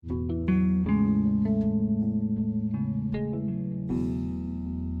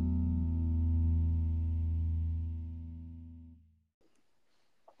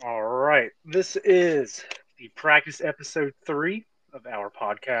This is the practice episode 3 of our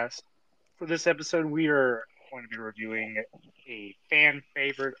podcast. For this episode, we are going to be reviewing a fan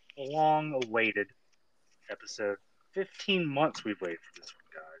favorite, long awaited episode. 15 months we've waited for this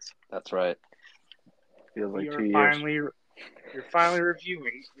one, guys. That's right. Feels We like are 2 years. we're finally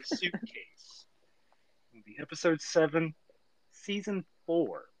reviewing the Suitcase, the episode 7, season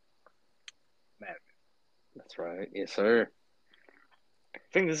 4. Man, That's right. Yes, sir. I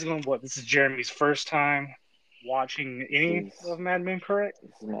think this is Jeremy's first time watching This any is of Mad Men, correct?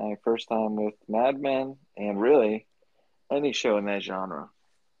 this is my first time with Mad Men, and really any show in that genre.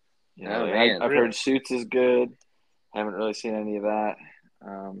 Oh, I've man. Really? heard Suits is good. Haven't really seen any of that.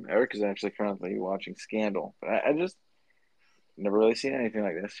 Eric is actually currently watching Scandal, but I just never really seen anything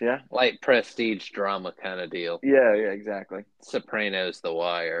like this. Yeah, Like prestige drama kind of deal. yeah, exactly. Sopranos, The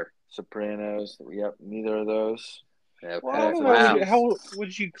Wire. Sopranos. Yep, neither of those. Well, I don't Okay. know. Wow. How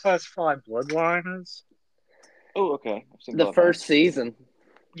would you classify Bloodline as? Oh, okay. I've seen The Bloodline. first season.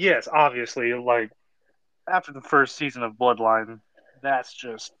 Yes, obviously. Like after the first season of Bloodline, that's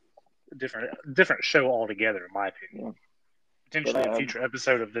just a different show altogether, in my opinion. Yeah, but Potentially a future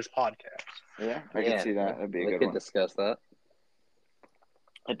episode of this podcast. yeah, I could Yeah, see that. That'd be a we good could one. discuss that.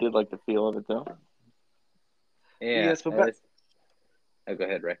 I did like the feel of it though. Yeah. Yes, but Oh, go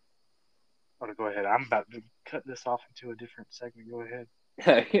ahead, Ray. go ahead. I'm about to cut this off into a different segment. Go ahead.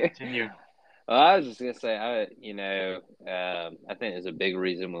 Well, Continue. I was just gonna say, I think there's a big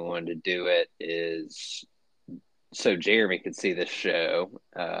reason we wanted to do it is so Jeremy could see this show.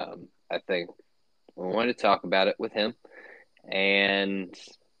 I think we wanted to talk about it with him, and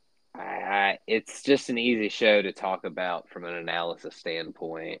it's just an easy show to talk about from an analysis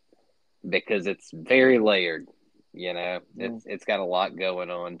standpoint because it's very layered. It's got a lot going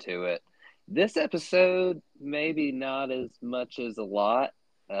on to it. This episode, maybe not as much as a lot.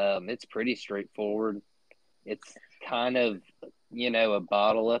 It's pretty straightforward. It's kind of, a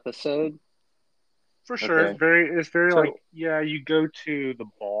bottle episode. For sure, Okay, it's very like so yeah, you go to the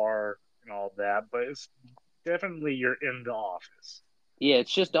bar and all that, but it's definitely you're in the office. Yeah,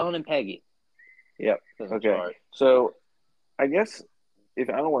 it's just Dawn and Peggy yep. for the most Okay, part. so I guess if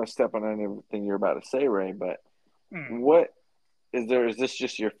I don't want to step on anything you're about to say, Ray, but Hmm. what is there? Is this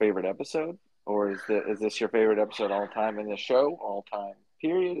just your favorite episode, or is this your favorite episode all time in the show, all time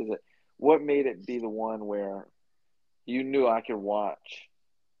period? Is it what made it be the one where you knew I could watch?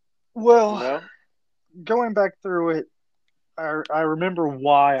 You Well, know? going back through it, I remember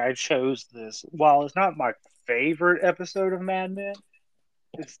why I chose this. While it's not my favorite episode of Mad Men,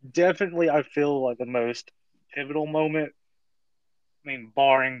 it's definitely I feel like the most pivotal moment. I mean,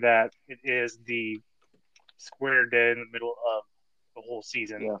 barring that it is the square dead in the middle of the whole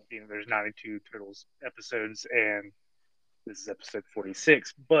season, Yeah. being there's 92 Turtles episodes and this is episode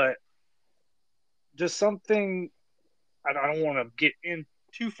 46. But just something I don't want to get in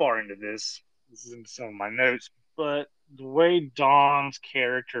too far into this. This is in some of my notes, but the way Don's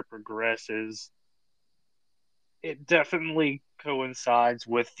character progresses, it definitely coincides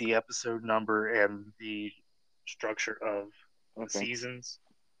with the episode number and the structure of the Okay. seasons.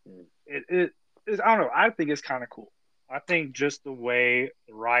 Mm. It is, I don't know. I think it's kind of cool. I think just the way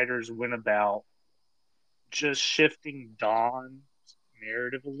the writers went about just shifting Don's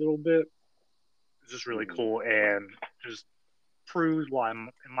narrative a little bit is just really Mhm. cool and just proves why,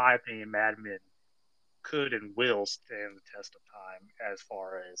 in my opinion, Mad Men could and will stand the test of time as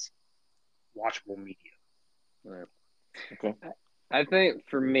far as watchable media. Right. Okay. I think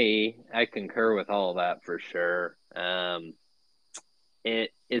for me, I concur with all that for sure.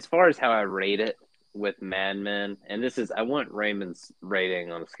 It as far as how I rate it with Mad Men, and this is I want Raymond's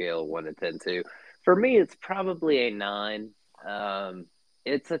rating on a scale of 1 to 10 too. For me, it's probably a 9.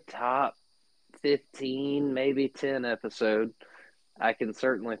 It's a top 15, maybe 10 episode. I can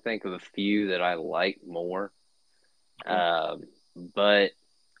certainly think of a few that I like more. Okay. But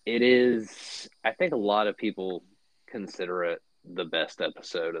it is, I think a lot of people consider it the best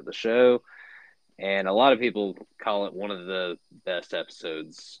episode of the show. And a lot of people call it one of the best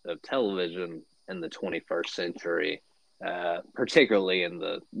episodes of television in the 21st century, particularly in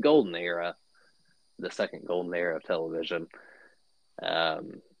the golden era, the second golden era of television.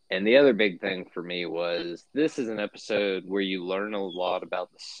 And the other big thing for me was this is an episode where you learn a lot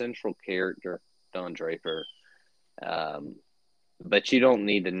about the central character, Don Draper. Um, but you don't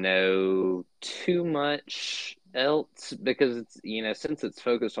need to know too much else because it's, since it's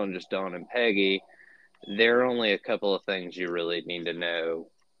focused on just Don and Peggy, there are only a couple of things you really need to know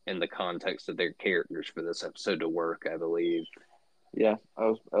in the context of their characters for this episode to work, I believe. Yeah,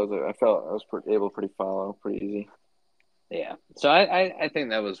 I felt I was able to pretty follow pretty easy. Yeah. So I think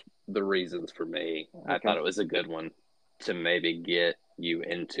that was the reasons for me. I Okay. thought it was a good one to maybe get you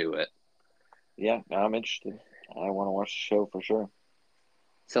into it. Yeah, I'm interested. I want to watch the show for sure.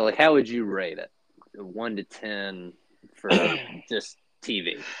 So, like, how would you rate it? 1 to 10 for just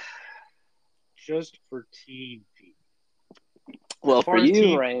TV. Just for TV. As Well, for far as you,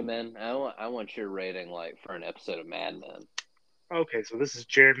 TV, Raymond, I want your rating like for an episode of Mad Men. okay, so this is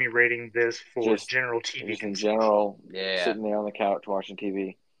Jeremy rating this for Just general TV just in consumption. general, Yeah. sitting there on the couch watching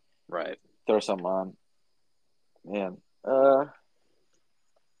TV, Right. throw something on. Man,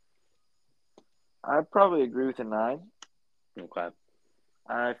 I'd probably agree with a 9. Okay.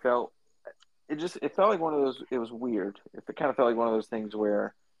 I felt it felt like one of those. It was weird. It kind of felt like one of those things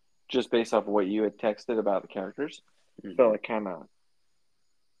where, just based off of what you had texted about the characters, felt like kind of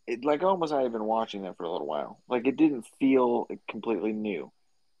it like almost I had been watching them for a little while. Like it didn't feel completely new.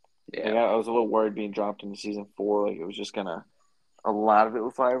 Like Yeah. I was a little worried being dropped into season 4. Like it was just gonna a lot of it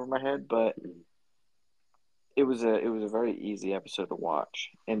would fly over my head, but it was a very easy episode to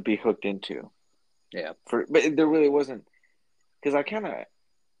watch and be hooked into. Yeah. But there really wasn't because I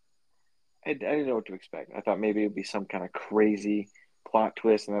didn't know what to expect. I thought maybe it'd be some kind of crazy plot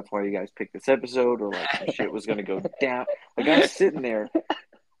twist, and that's why you guys picked this episode, or like some shit was gonna go down. Like I was sitting there,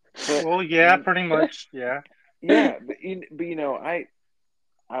 but Well, yeah, pretty much, yeah. yeah, but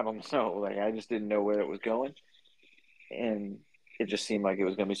I don't know. Like I just didn't know where it was going, and it just seemed like it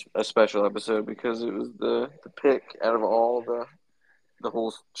was gonna be a special episode because it was the pick out of all the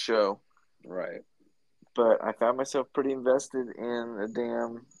whole show. Right. But I found myself pretty invested in a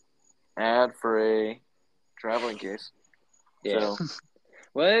damn ad for a traveling case. Yeah. So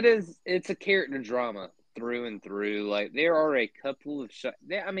Well, it's a character drama through and through. Like there are a couple of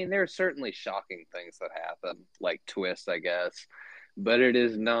there are certainly shocking things that happen, like twists, I guess, but it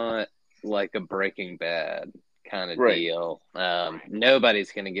is not like a Breaking Bad kind of right, deal.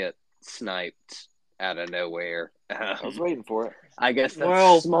 Nobody's gonna get sniped out of nowhere. I was waiting for it. I guess that's a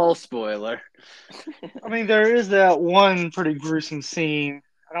Well, small spoiler. I mean, there is that one pretty gruesome scene.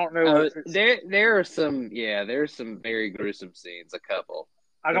 I don't know if it's. There are there's some very gruesome scenes, a couple.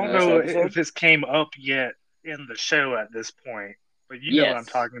 I In don't this know episode, if this came up yet in the show at this point, but you know what I'm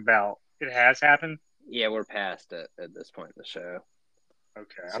Yes. talking about. It has happened. Yeah, we're past it at this point in the show.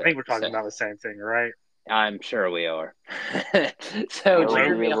 Okay, I So, think we're talking so about the same thing, right? I'm sure we are. I So will be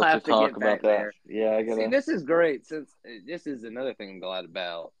Jeremy will able to have to talk get about back that. there. Yeah, I See, gotta. this is great since this is another thing I'm glad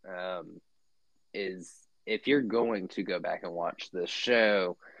about. Is if you're going to go back and watch this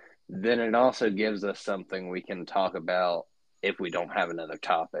show, then it also gives us something we can talk about if we don't have another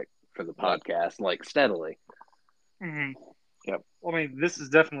topic for the Right. podcast, like steadily. Mm-hmm. Yep. Well, I mean, this is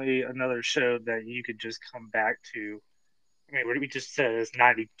definitely another show that you could just come back to. I mean, what we just said is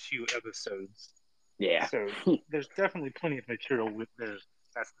 92 episodes, Yeah. so there's definitely plenty of material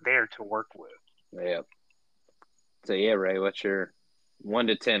that's there to work with. Yeah. So yeah, Ray, what's your 1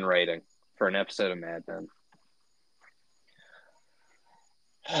 to 10 rating for an episode of Mad Men?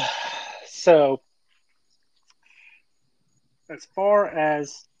 So, as far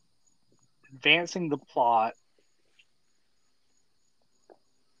as advancing the plot,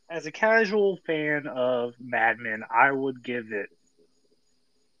 as a casual fan of Mad Men, I would give it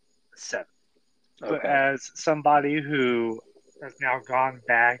a 7. But Okay. as somebody who has now gone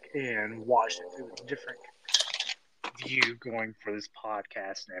back and watched it through a different view going for this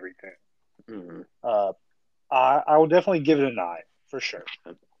podcast and everything, Mm-hmm. uh, I will definitely give it a 9 for sure.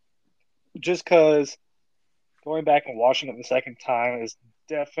 Just because going back and watching it the second time is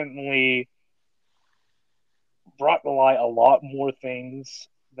definitely brought to light a lot more things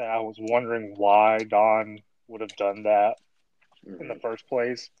that I was wondering why Don would have done that in the Mm-hmm. first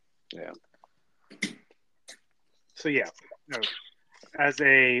place. Yeah. So yeah, no, as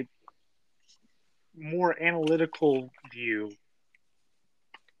a more analytical view,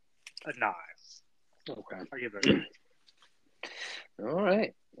 a 9. Okay. I give it a 9. All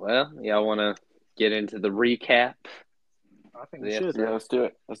right. Well, y'all want to get into the recap? I think we The should. Yeah, episode? let's do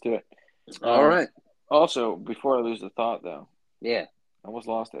it. Let's do it. All right. Also, before I lose the thought, though, Yeah. I almost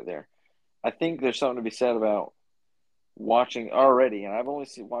lost it there. I think there's something to be said about watching already, and I've only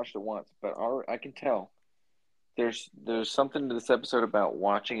watched it once, but I can tell there's something to this episode about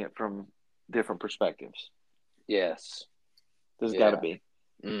watching it from different perspectives. Yes. There's Yeah. got to be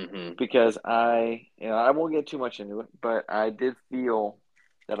Mm-hmm. because I won't get too much into it, but I did feel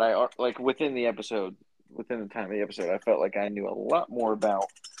that I like within the episode, within the time of the episode, I felt like I knew a lot more about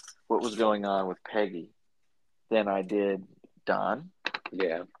what was going on with Peggy than I did Don.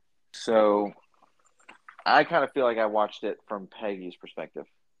 Yeah. So I kind of feel like I watched it from Peggy's perspective.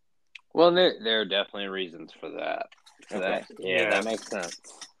 Well, there are definitely reasons for that. So Okay. that makes sense.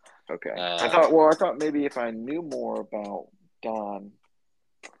 Okay. I thought maybe if I knew more about Don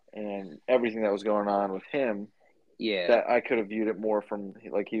and everything that was going on with him, that I could have viewed it more from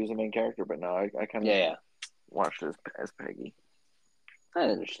like he was the main character. But no, I kind of watched it as Peggy. I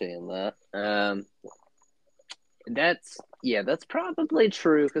understand that. That's probably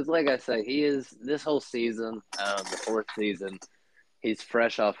true because, like I say, he is this whole season, the fourth season. He's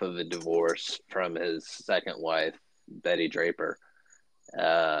fresh off of a divorce from his second wife, Betty Draper.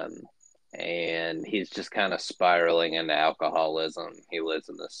 And he's just kind of spiraling into alcoholism. He lives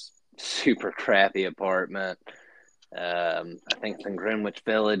in this super crappy apartment. I think it's in Greenwich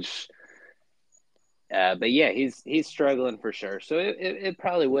Village. But yeah, he's struggling for sure. So it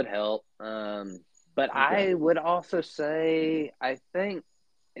probably would help. But I would also say I think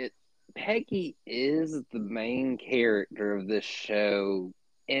Peggy is the main character of this show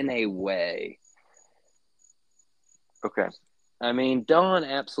in a way. Okay. I mean, Dawn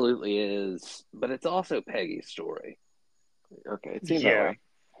absolutely is, but it's also Peggy's story. Okay, it seems that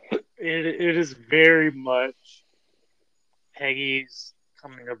way. It is very much Peggy's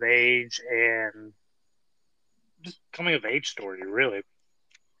coming of age and just coming of age story, really.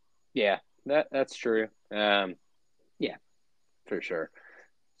 Yeah, that's true. Yeah, for sure.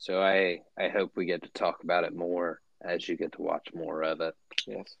 So I hope we get to talk about it more as you get to watch more of it.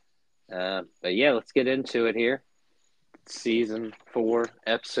 Yes. But yeah, let's get into it here. Season 4,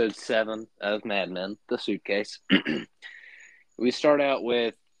 episode 7 of Mad Men, The Suitcase. We start out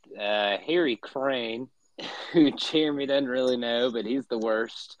with Harry Crane, who Jeremy doesn't really know, but he's the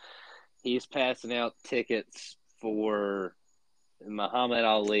worst. He's passing out tickets for Muhammad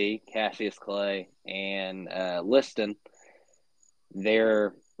Ali, Cassius Clay, and Liston,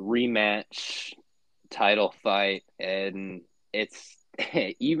 their rematch title fight. And it's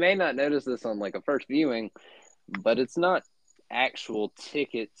you may not notice this on like a first viewing, but it's not actual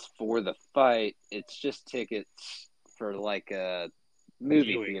tickets for the fight. It's just tickets for like a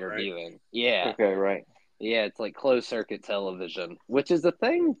movie theater viewing. Yeah. Okay, right. Yeah, it's like closed circuit television, which is a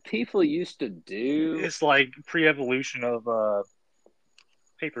thing people used to do. It's like pre-evolution of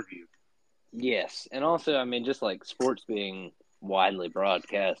pay-per-view. Yes, and also, I mean, just like sports being widely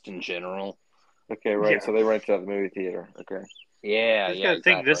broadcast in general. Okay, right. Yeah. So they rent out the movie theater. Okay. Yeah, I just gotta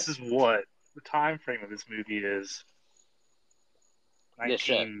think this is what the time frame of this movie is.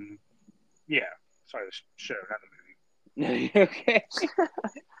 19. Yeah. Sorry, the show, not the movie. Okay.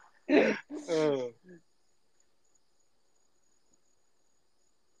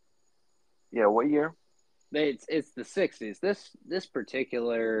 Yeah, what year? It's the 60s. This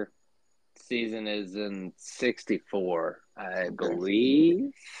particular season is in 64, I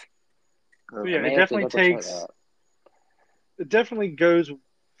believe. Yeah, it definitely takes. It definitely goes.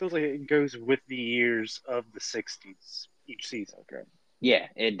 Feels like it goes with the years of the 60s each season. Okay. Yeah,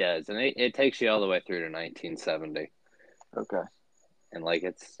 it does, and it takes you all the way through to 1970. Okay. And like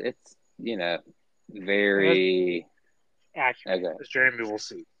it's very accurate, as Jeremy will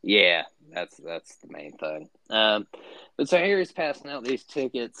see. Yeah, that's the main thing. But so Harry's passing out these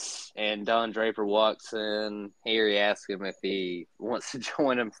tickets, and Don Draper walks in. Harry asks him if he wants to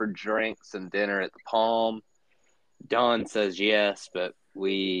join him for drinks and dinner at the Palm. Don says yes, but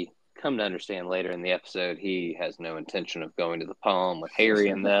we come to understand later in the episode he has no intention of going to the Palm with Harry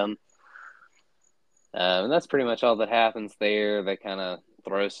and them. And that's pretty much all that happens there. They kind of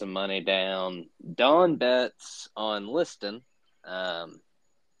throw some money down. Don bets on Liston,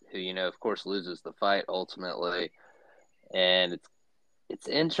 who, of course, loses the fight ultimately. And it's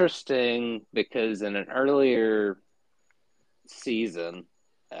interesting because in an earlier season,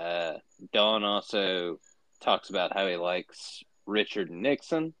 Don also talks about how he likes Richard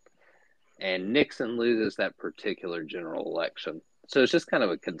Nixon, and Nixon loses that particular general election. So it's just kind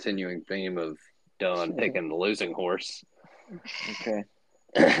of a continuing theme of Don picking the losing horse. Okay.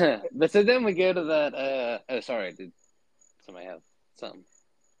 But so then we go to that. Oh, sorry. Did somebody have something?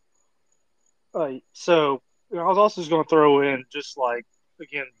 So I was also just going to throw in just like,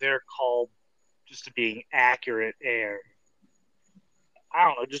 again, they're called just to being accurate and I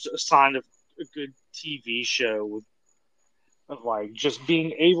don't know, just a sign of a good TV show of like just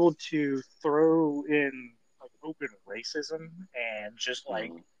being able to throw in like open racism and just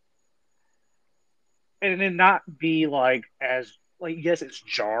like and then not be like as like yes it's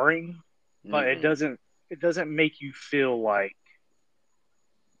jarring, but it doesn't make you feel like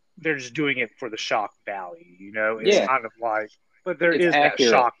they're just doing it for the shock value, It's kind of like but there is accurate.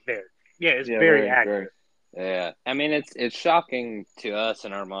 That shock there. Yeah, it's very accurate. Yeah, I mean it's shocking to us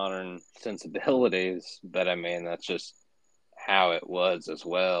in our modern sensibilities, but I mean that's just how it was as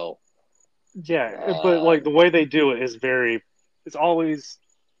well. Yeah, but like the way they do it is very. It's always.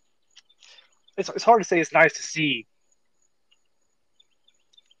 It's hard to say. It's nice to see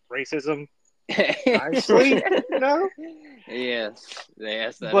racism nicely, Yes, that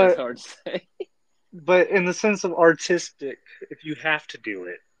is but hard to say. in the sense of artistic, if you have to do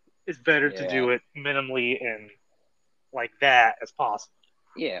it, it's better to Yeah. do it minimally and like that as possible.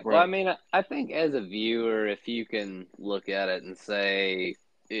 Yeah, well, I Right. mean, I think as a viewer, if you can look at it and say,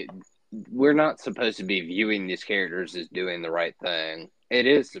 we're not supposed to be viewing these characters as doing the right thing. It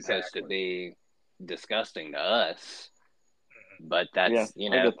is supposed to Exactly. be disgusting to us, Mhm. but Yeah, that's, I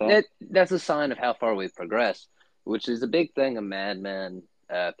get that. that's a sign of how far we've progressed, which is a big thing of Mad Men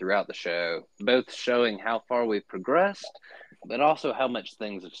throughout the show, both showing how far we've progressed, but also how much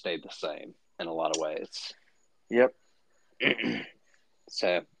things have stayed the same in a lot of ways. Yep.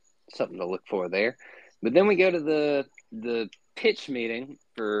 So something to look for there. But then we go to the pitch meeting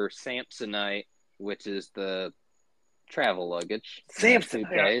for Samsonite, which is the travel luggage Samsonite.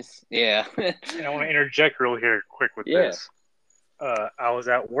 suitcase. Yeah. And I want to interject real here quick with Yeah. this. I was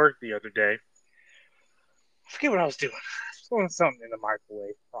at work the other day. I forget what I was doing. Throwing something in the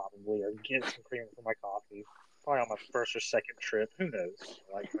microwave, probably, or getting some creamer for my coffee. Probably on my first or second trip. Who knows?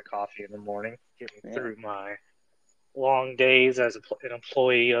 I like my coffee in the morning, get me Yeah. through my long days as an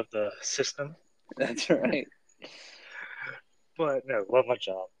employee of the system. That's right. But no, love my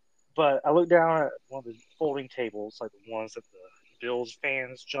job. But I looked down at one of the folding tables, like the ones that the Bills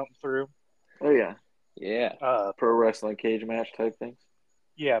fans jump through. Oh yeah. Yeah. Pro wrestling cage match type things.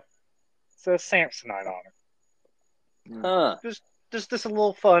 Yeah, it says Samsonite on it. Huh. Just a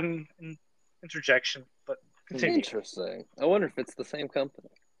little fun interjection, but continue. Interesting. I wonder if it's the same company.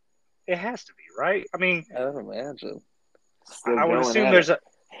 It has to be, right? I mean, I don't imagine. Still I would going assume at it.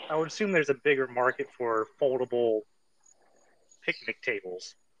 I would assume there's a bigger market for foldable picnic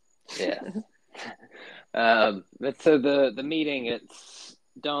tables. Yeah. But so the meeting, it's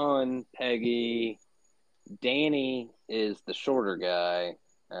Dawn, Peggy, Danny is the shorter guy.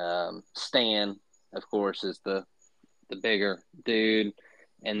 Stan, of course, is the bigger dude,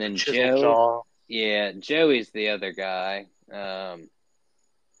 and The then chiseled Joe. jaw. Yeah, Joey's the other guy. And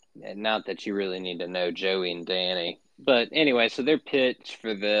not that you really need to know Joey and Danny, but anyway, so their pitch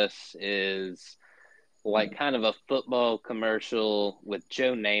for this is like kind of a football commercial with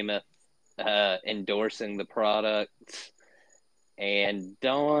Joe Namath endorsing the product, and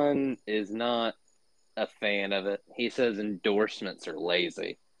Don is not a fan of it. He says endorsements are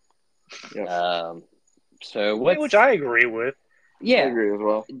lazy. Yep. So Which I agree with. I Yeah, agree as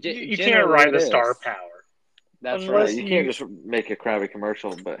well. You can't generally write it the is. star power That's Yeah, unless right. you can't just make a crappy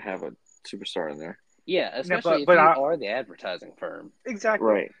commercial but have a superstar in there. Yeah, No, especially if but you are the advertising firm. exactly.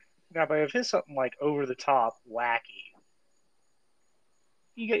 Right. Now, but if it's something like over the top, wacky,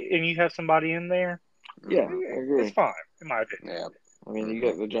 you have somebody in there, Yeah, Mm-hmm. I agree. it's fine in my opinion. Yeah. I mean, you Mm-hmm.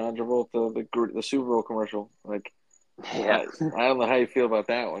 get the John Travolta, the Super Bowl commercial. Like, Yeah. I don't know how you feel about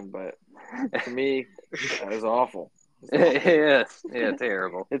that one, but to me, that was awful. Yes. Yeah,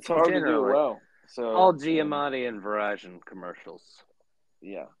 terrible. It's hard to do Generally. well. So All Giamatti and Verizon commercials.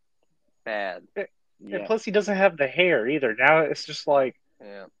 yeah, Bad. And yeah, plus, he doesn't have the hair either. Now it's just like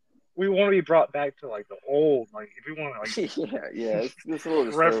Yeah. we want to be brought back to like the old, like if we want to like yeah. It's a little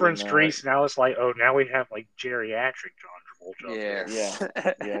disturbing reference now. Grease. Now it's like, oh, now we have like geriatric John Travolta. Yes.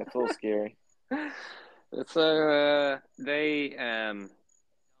 Yeah, it's a little scary. So they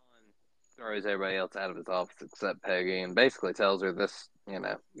throws everybody else out of his office except Peggy and basically tells her this, you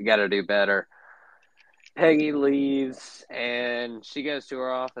got to do better. Peggy leaves and she goes to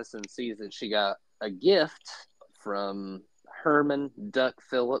her office and sees that she got a gift from Herman Duck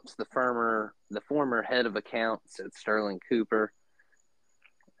Phillips, the former head of accounts at Sterling Cooper.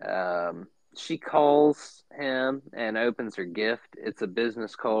 She calls him and opens her gift. It's a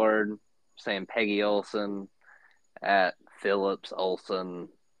business card saying Peggy Olson at Phillips Olson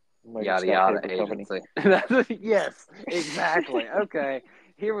Like yada Scott yada Paper Company. agency. Yes, exactly. Okay,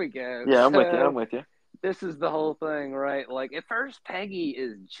 here we go. Yeah, I'm with you. So, I'm with you. this is the whole thing, right? Like at first, Peggy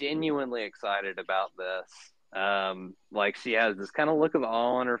is genuinely excited about this. Like she has this kind of look of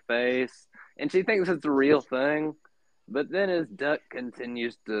awe on her face, and she thinks it's a real thing. But then as Duck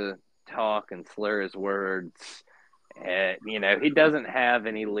continues to talk and slur his words, he doesn't have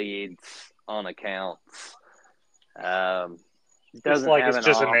any leads on accounts. It's Doesn't like have it's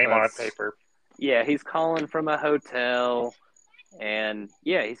an just a name on a office. paper. Yeah, he's calling from a hotel, and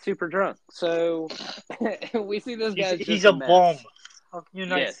yeah, he's super drunk. So we see this guy's He's just a a bum. mess. How can you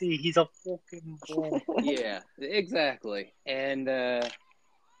not Yes, see? He's a fucking bum. yeah, exactly. And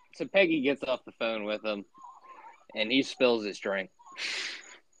so Peggy gets off the phone with him, and he spills his drink.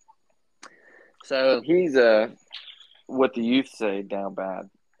 So he's what the youth say, down bad.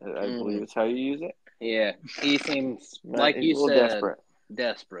 I believe is how you use it. Yeah, he seems like He's you a little said, desperate.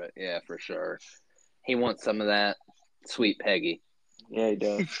 desperate. Yeah, for sure. He wants some of that sweet Peggy. Yeah, he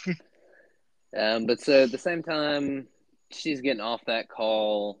does. But so at the same time, she's getting off that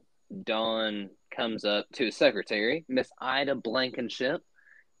call. Dawn comes up to his secretary, Miss Ida Blankenship,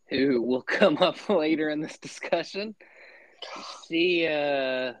 who will come up later in this discussion. She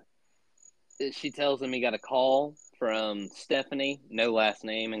tells him he got a call from Stephanie, no last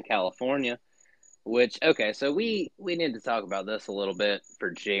name, in California. Which, okay, so we need to talk about this a little bit for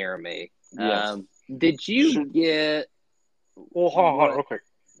Jeremy. Yes. Did you get? Well, hold on, real quick.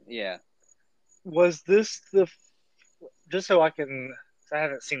 Yeah. Was this just so I can? I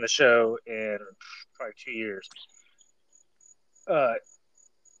haven't seen the show in probably 2 years. I'm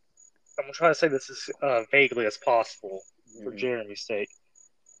gonna try to say this as vaguely as possible for Jeremy's sake.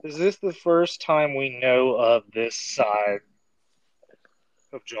 Is this the first time we know of this side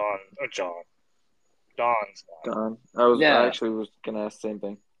of Don's life? Don. No. I actually was gonna ask the same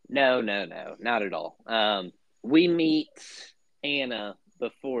thing. No, not at all. We meet Anna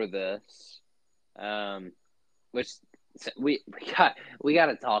before this, which we got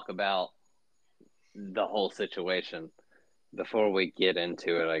to talk about the whole situation before we get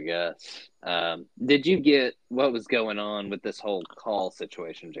into it, I guess. Did you get what was going on with this whole call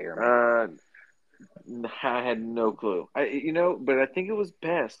situation, Jeremy? I had no clue. But I think it was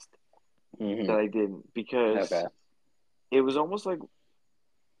best that I didn't, because it was almost like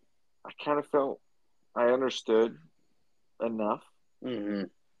I kind of felt I understood enough,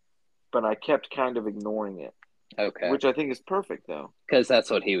 but I kept kind of ignoring it. Okay. Which I think is perfect, though. Because that's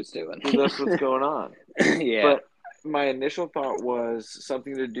what he was doing. That's what's going on. Yeah. But my initial thought was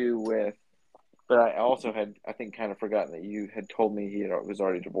something to do with, but I also had, I think, kind of forgotten that you had told me he was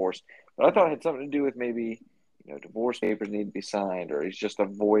already divorced. But I thought it had something to do with maybe, divorce papers need to be signed, or he's just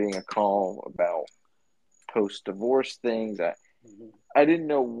avoiding a call about post-divorce things. I didn't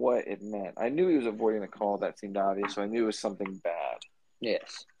know what it meant. I knew he was avoiding the call. That seemed obvious, so I knew it was something bad.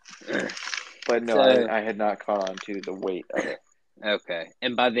 Yes. But no, I had not caught on to the weight of it. Okay.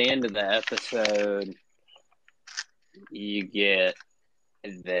 And by the end of the episode, you get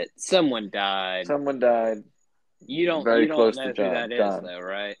that someone died. Someone died. You don't very know close who to John. that is, though,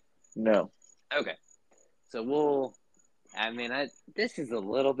 right? No. Okay. So this is a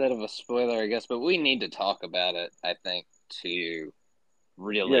little bit of a spoiler, I guess, but we need to talk about it, I think, to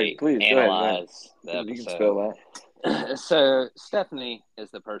really analyze the episode. You can spell that. So Stephanie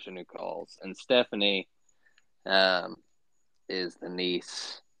is the person who calls, and Stephanie is the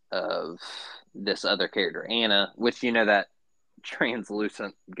niece of this other character, Anna, which that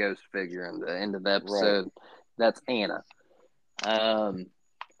translucent ghost figure in the end of the episode. Right. That's Anna.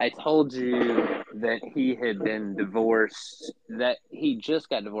 I told you that he had been divorced, that he just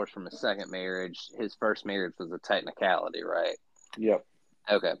got divorced from his second marriage. His first marriage was a technicality, right? Yep.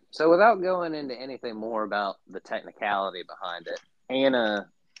 Okay. So without going into anything more about the technicality behind it,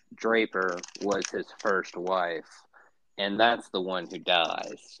 Anna Draper was his first wife, and that's the one who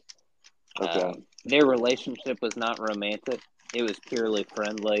dies. Okay. Their relationship was not romantic. It was purely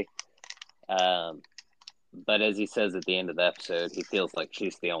friendly. But as he says at the end of the episode, he feels like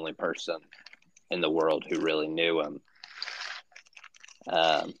she's the only person in the world who really knew him.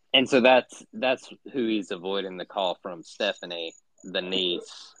 And so that's who he's avoiding the call from, Stephanie, the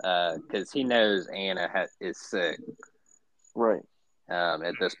niece, because he knows Anna is sick. Right.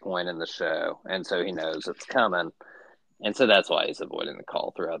 At this point in the show. And so he knows it's coming. And so that's why he's avoiding the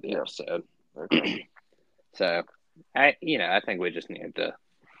call throughout the episode. Okay. So, I think we just need to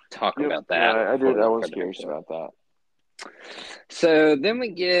talk about that. Yeah, I did. I was curious about that. So then we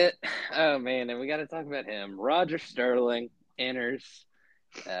get, and we got to talk about him. Roger Sterling enters,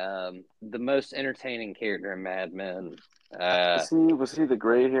 the most entertaining character in Mad Men. Was he the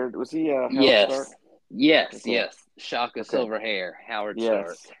gray haired? Was he Howard Stark? Yes, okay. Yes. Shock of silver hair, Howard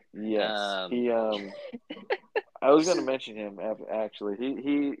Stark. Yes. He I was going to mention him, actually.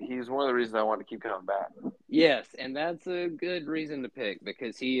 He's one of the reasons I want to keep coming back. Yes, and that's a good reason to pick,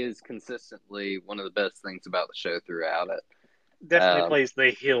 because he is consistently one of the best things about the show throughout it. Definitely plays the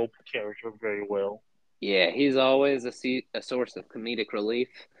heel character very well. Yeah, he's always a source of comedic relief,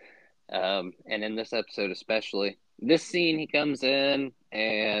 and in this episode especially. This scene, he comes in,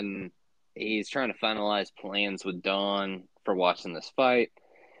 and he's trying to finalize plans with Dawn for watching this fight.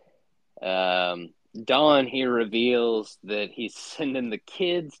 Dawn here reveals that he's sending the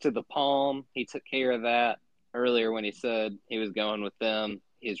kids to the Palm. He took care of that earlier when he said he was going with them.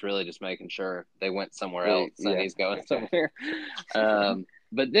 He's really just making sure they went somewhere else and he's going somewhere.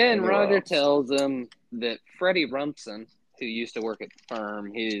 But then Anywhere Roger else. tells him that Freddie Rumpson, who used to work at the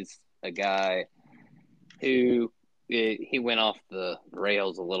firm, he's a guy who he went off the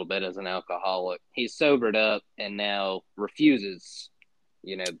rails a little bit as an alcoholic. He's sobered up and now refuses,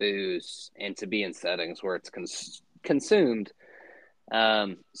 booze and to be in settings where it's consumed.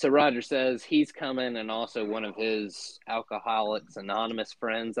 So Roger says he's coming and also one of his Alcoholics Anonymous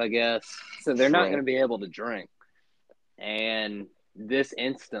friends, I guess. So they're not going to be able to drink. And this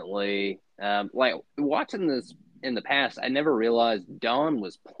instantly, like watching this in the past, I never realized Don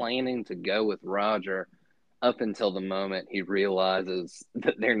was planning to go with Roger up until the moment he realizes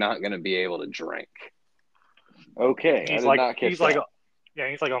that they're not going to be able to drink. Okay, I did not catch that.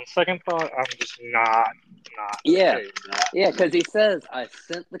 He's like, on second thought, I'm just not. Yeah, okay with that. yeah, because he says, I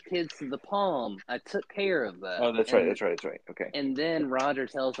sent the kids to the Palm. I took care of that. Oh, that's right. Okay. And then Roger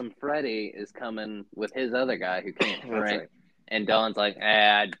tells him Freddie is coming with his other guy who can't drink. That's right. And Don's like,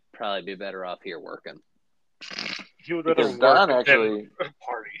 I'd probably be better off here working. He would rather Because Don work actually than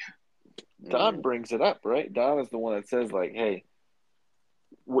party. Don brings it up, right? Don is the one that says, like, hey,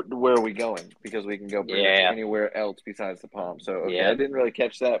 where are we going? Because we can go pretty much anywhere else besides the Palm. So, okay, I didn't really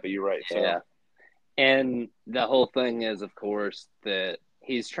catch that, but you're right. So. Yeah. And the whole thing is, of course, that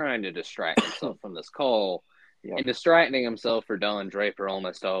he's trying to distract himself from this call. Yep. And distracting himself for Don Draper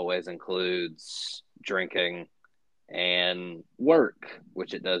almost always includes drinking and work,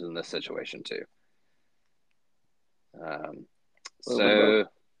 which it does in this situation too.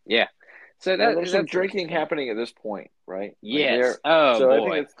 So there's some drinking happening at this point, right? Yes. I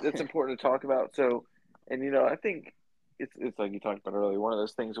think it's important to talk about. So, and I think it's like you talked about earlier, one of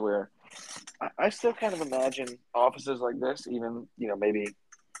those things where I still kind of imagine offices like this, even maybe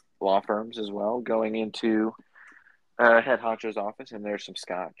law firms as well, going into head honcho's office, and there's some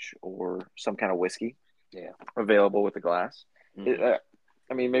scotch or some kind of whiskey, available with a glass. Mm-hmm.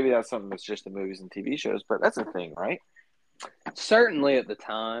 I mean, maybe that's something that's just the movies and TV shows, but that's a thing, right? Certainly at the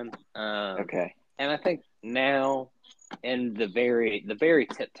time. Okay. And I think now, in the very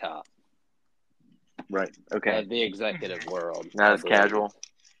tip top, right? Okay. Of the executive world, not as casual.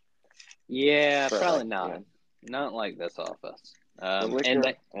 Yeah, but probably not. Yeah. Not like this office. The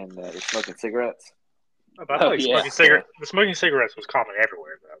liquor and they're smoking cigarettes. The smoking cigarettes was common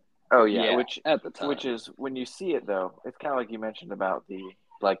everywhere, though. Oh yeah, which at the time, which is when you see it though, it's kind of like you mentioned about the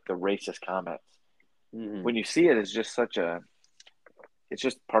racist comments. Mm-hmm. When you see it, it's just it's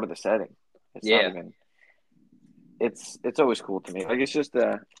just part of the setting. It's not even. It's always cool to me. Like it's just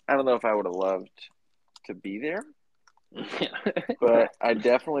I don't know if I would have loved to be there, but I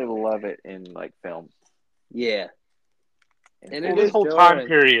definitely love it in like film. Yeah, and this whole time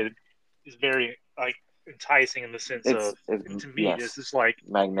period is very like enticing in the sense of to me it's just like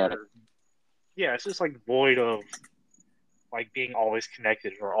magnetic. It's just like void of like being always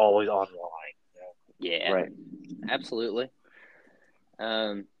connected or always online. Yeah, right, absolutely.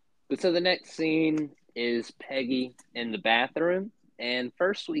 But so the next scene is Peggy in the bathroom, and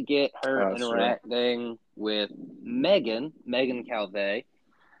first we get her interacting with Megan Calvé,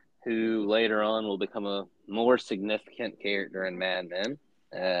 who later on will become a more significant character in Mad Men,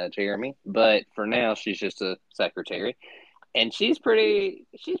 Jeremy. But for now, she's just a secretary, and she's pretty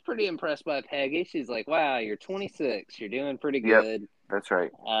impressed by Peggy. She's like, "Wow, you're 26. You're doing pretty good." Yep, that's right.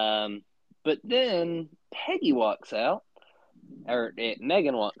 But then Peggy walks out, or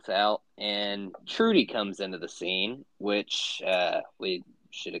Megan walks out, and Trudy comes into the scene, which we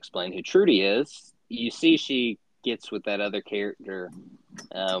should explain who Trudy is. You see she gets with that other character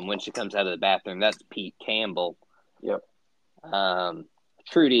when she comes out of the bathroom. That's Pete Campbell. Yep.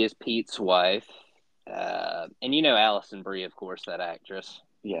 Trudy is Pete's wife. And Alison Brie, of course, that actress.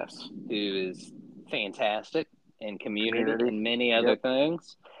 Yes. Who is fantastic in Community and many other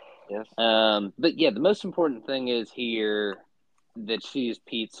things. Yes. But yeah, the most important thing is here that she's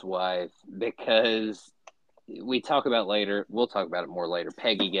Pete's wife, because we'll talk about it more later,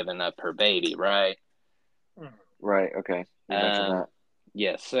 Peggy giving up her baby, right? Right, okay. You mentioned that.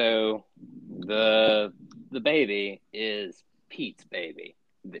 Yeah, so the baby is Pete's baby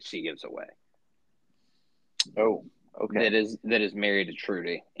that she gives away. Oh, okay. That is married to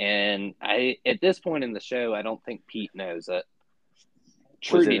Trudy. And at this point in the show, I don't think Pete knows it.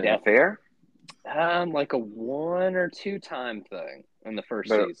 Trudy, was it an affair? Like a 1 or 2 time thing in the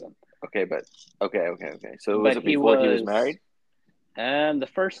first season. Okay. So was it before he was married? The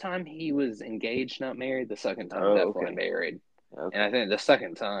first time he was engaged, not married. The second time definitely married. Okay. And I think the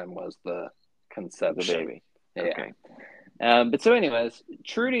second time was the conception. The baby. Yeah. Okay. But so anyways,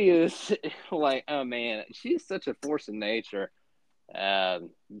 Trudy is like, oh man, she's such a force of nature.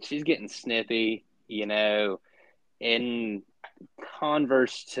 She's getting snippy, and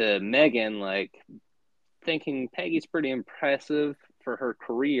converse to Megan, like thinking Peggy's pretty impressive for her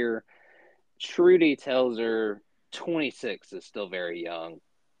career. Trudy tells her 26 is still very young,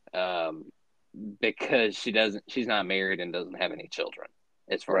 because she's not married and doesn't have any children,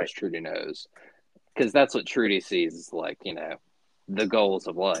 as far as Trudy knows. Because that's what Trudy sees as, like, the goals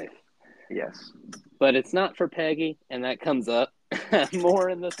of life. Yes. But it's not for Peggy, and that comes up more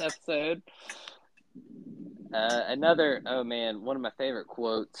in this episode. One of my favorite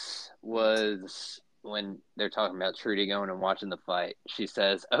quotes was when they're talking about Trudy going and watching the fight. She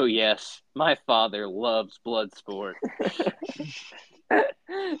says, "Oh yes, my father loves blood sport."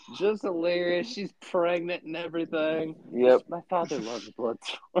 Just hilarious. She's pregnant and everything. Yep. My father loves blood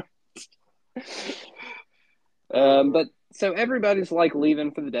sport. But so everybody's like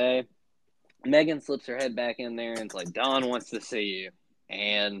leaving for the day. Megan slips her head back in there and it's like, Dawn wants to see you.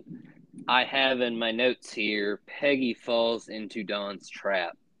 And I have in my notes here, Peggy falls into Dawn's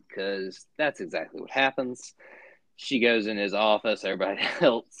trap, because that's exactly what happens. She goes in his office, everybody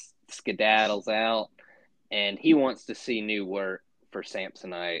else skedaddles out, and he wants to see new work for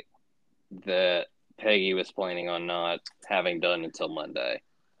Samsonite that Peggy was planning on not having done until Monday.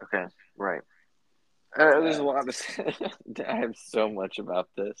 Okay, right. There's a lot to say. I have so much about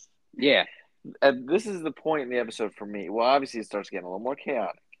this. Yeah. This is the point in the episode for me. Well, obviously it starts getting a little more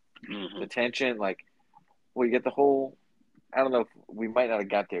chaotic. Mm-hmm. The tension, like, we get the whole. I don't know if we might not have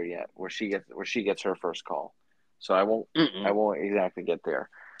got there yet, where she gets her first call. So I won't exactly get there,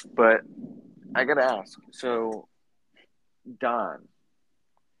 but I gotta ask. So, Don,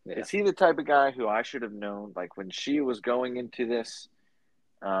 is he the type of guy who I should have known? Like when she was going into this,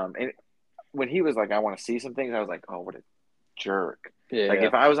 and when he was like, "I want to see some things," I was like, "Oh, what a jerk!" Yeah. Like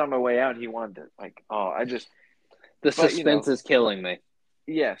if I was on my way out, and he wanted to, like, the suspense is killing me.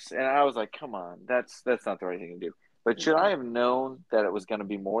 Yes, and I was like, "Come on, that's not the right thing to do." But should I have known that it was going to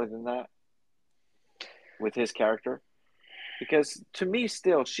be more than that with his character? Because to me,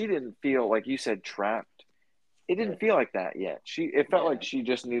 still, she didn't feel, like you said, trapped. It didn't feel like that yet. It felt like she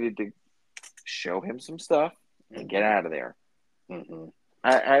just needed to show him some stuff and get out of there. Mm-hmm.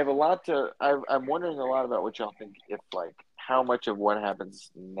 I have a lot to. I'm wondering a lot about what y'all think. If, like, how much of what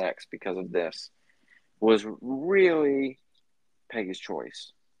happens next because of this was really Peggy's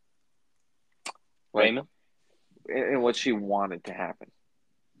choice, like, and what she wanted to happen.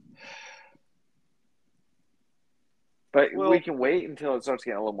 But we can wait until it starts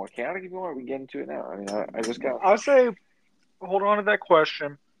getting a little more chaotic if you want. We get into it now. I mean, I just got. I'll say, hold on to that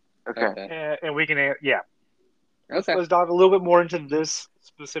question. Okay. And we can, Okay. Let's dive a little bit more into this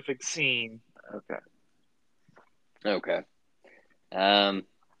specific scene. Okay.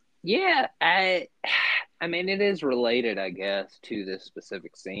 Yeah, I mean, it is related, I guess, to this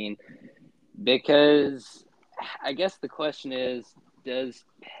specific scene, because I guess the question is, does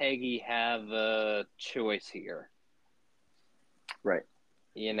Peggy have a choice here? Right.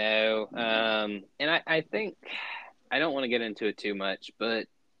 And I think, I don't want to get into it too much, but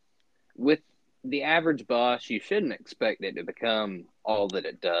with the average boss, you shouldn't expect it to become all that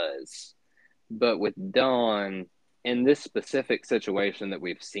it does. But with Dawn, in this specific situation that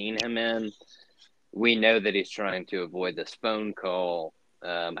we've seen him in, we know that he's trying to avoid this phone call.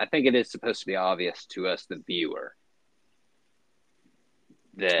 I think it is supposed to be obvious to us, the viewer,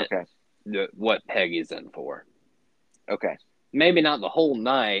 that what Peggy's in for. Okay. Maybe not the whole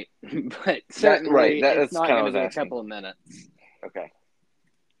night, but certainly it's not going to be a couple of minutes. Okay.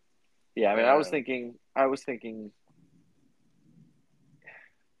 Yeah, I mean, I was thinking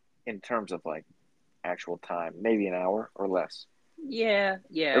in terms of, like, actual time, maybe an hour or less. Yeah.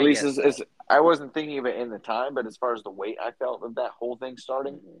 At least as I wasn't thinking of it in the time, but as far as the weight I felt of that whole thing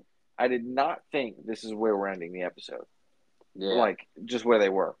starting, I did not think this is where we're ending the episode. Yeah. Like, just where they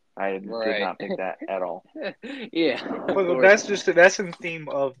were. I did not think that at all. Yeah. But that's in the theme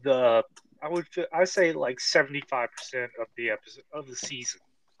of the. I say like 75% of the episode of the season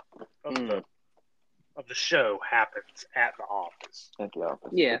of the show happens at the office. At the office.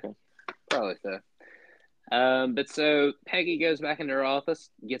 Yeah. Okay. Probably so. But so Peggy goes back into her office,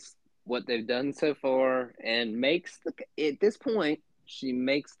 gets what they've done so far, and at this point, she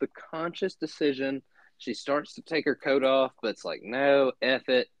makes the conscious decision. She starts to take her coat off, but it's like, no, F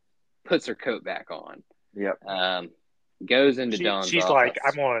it, puts her coat back on. Yep. Goes into Dawn's She's office. Like,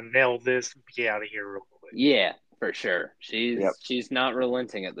 I'm going to nail this and get out of here real quick. Yeah, for sure. She's not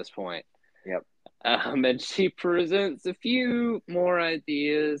relenting at this point. Yep. And she presents a few more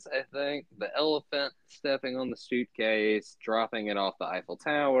ideas, I think. The elephant stepping on the suitcase, dropping it off the Eiffel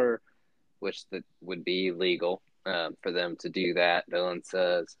Tower, which would be legal for them to do that, Dylan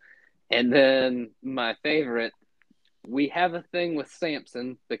says. And then my favorite, we have a thing with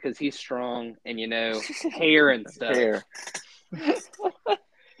Samson because he's strong and, hair and stuff. Hair.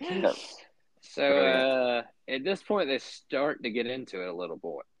 Yep. So at this point, they start to get into it a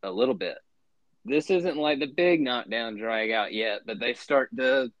little bit. This isn't like the big knockdown drag out yet, but they start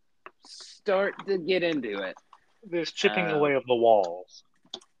to get into it. There's chipping away of the walls.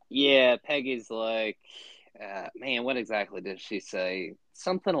 Yeah, Peggy's like, man, what exactly did she say?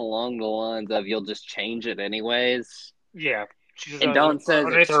 Something along the lines of, "You'll just change it anyways." Yeah, she just And Dawn says,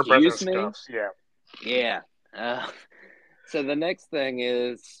 "Excuse me." Stuff. Yeah. Yeah. So the next thing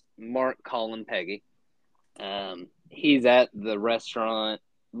is Mark calling Peggy. He's at the restaurant.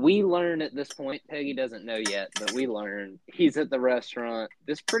 We learn at this point, Peggy doesn't know yet, but we learn he's at the restaurant,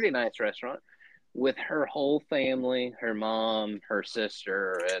 this pretty nice restaurant, with her whole family, her mom, her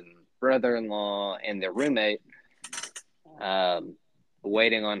sister, and brother-in-law, and their roommate,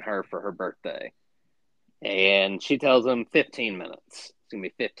 waiting on her for her birthday. And she tells them 15 minutes. It's going to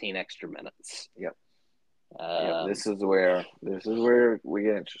be 15 extra minutes. Yep. This is where we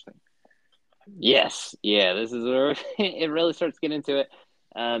get interesting. Yes. Yeah, this is where it really starts getting into it.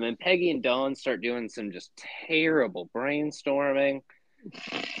 And Peggy and Dawn start doing some just terrible brainstorming.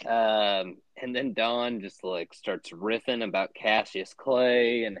 And then Dawn just starts riffing about Cassius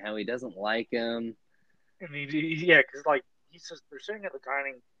Clay and how he doesn't like him. And because he says they're sitting at the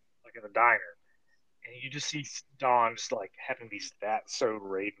in the diner, and you just see Dawn just having these "That's So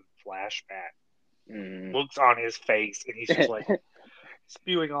Raven" flashback looks on his face, and he's just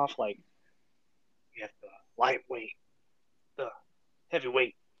spewing off you have the lightweight, the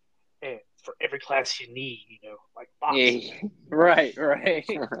heavyweight, and for every class you need, boxing. Yeah, right.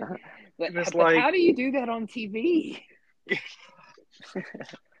 But how do you do that on TV?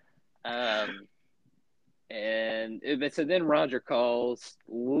 And so then Roger calls,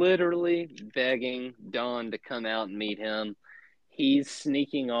 literally begging Dawn to come out and meet him. He's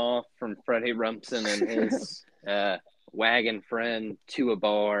sneaking off from Freddie Rumpson and his wagon friend to a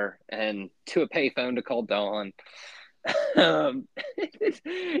bar and to a payphone to call Dawn.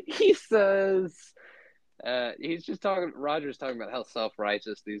 He says, Roger's talking about how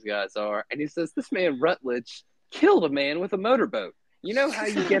self-righteous these guys are. And he says, this man Rutledge killed a man with a motorboat. You know how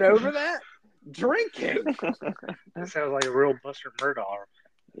you get over that? Drinking. That sounds like a real Buster Murdoch.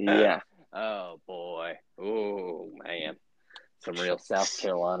 Yeah. Oh, boy. Oh, man. Some real South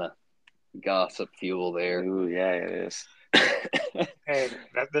Carolina gossip fuel there. Ooh, yeah, it is. Hey,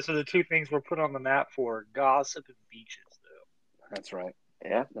 those are the two things we're put on the map for: gossip and beaches, though. That's right.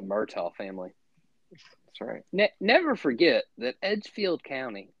 Yeah. The Murtaugh family. That's right. Never forget that Edgefield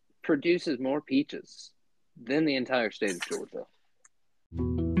County produces more peaches than the entire state of Georgia.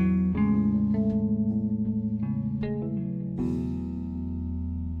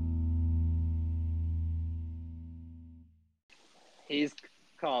 He's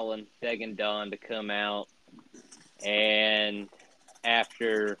calling, begging Dawn to come out, and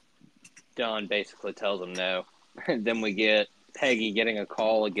after Dawn basically tells him no, then we get Peggy getting a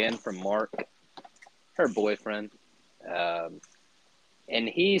call again from Mark, her boyfriend, and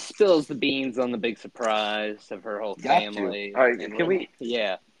he spills the beans on the big surprise of her whole family. All right, can we?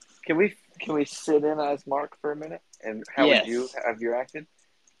 Yeah. Can we sit in as Mark for a minute? And how would you have you acted?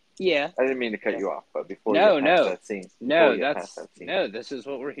 Yeah. I didn't mean to cut you off, but before you get past that scene. This is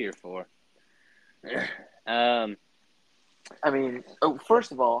what we're here for. I mean,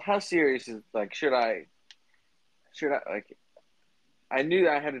 first of all, how serious is should I I knew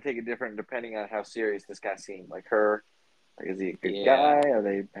I had to take it different depending on how serious this guy seemed. Is he a good guy? Have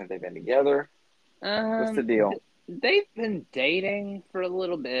they been together? What's the deal? They've been dating for a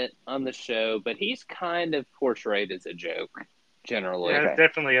little bit on the show, but he's kind of portrayed as a joke, generally. Yeah,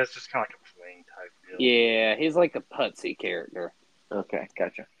 definitely. It's just kind of a playing type deal. Yeah, he's like a putsy character. Okay,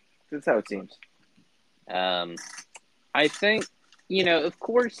 gotcha. That's how it seems. I think, of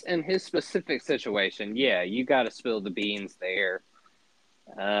course, in his specific situation, you got to spill the beans there.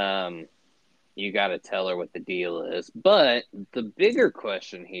 You got to tell her what the deal is. But the bigger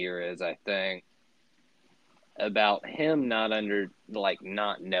question here is, I think, about him not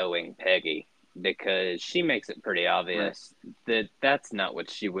knowing Peggy, because she makes it pretty obvious that that's not what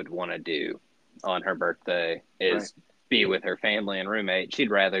she would want to do on her birthday, is be with her family and roommate.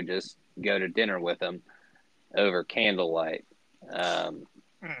 She'd rather just go to dinner with them over candlelight.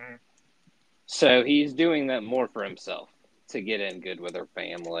 So he's doing that more for himself, to get in good with her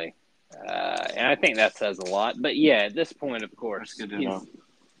family. And I think that says a lot. But at this point, of course,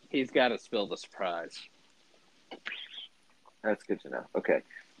 he's got to spill the surprise. That's good to know. Okay.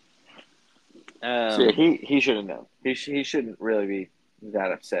 So he should have known. He shouldn't really be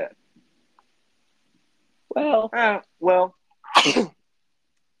that upset. Well,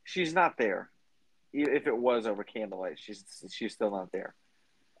 she's not there. If it was over candlelight, she's still not there.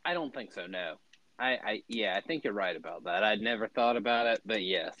 I don't think so. No, I think you're right about that. I'd never thought about it, but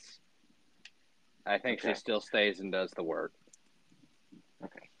yes, I think she still stays and does the work.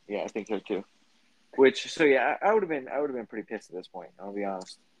 Okay, yeah, I think so too. I would have been pretty pissed at this point. I'll be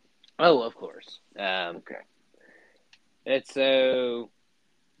honest. Oh, of course. Okay. And so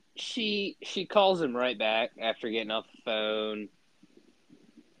she calls him right back after getting off the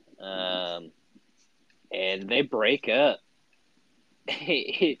phone. And they break up.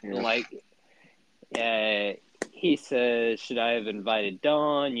 Like, he says, "Should I have invited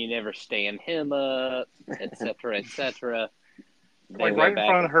Dawn? You never stand him up," etc., etc. Like right in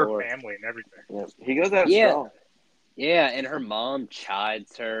front of her family and everything. Yeah. He goes out strong. Yeah, and her mom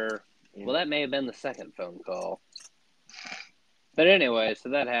chides her. Yeah. Well, that may have been the second phone call. But anyway, so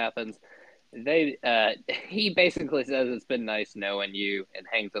that happens. He basically says it's been nice knowing you and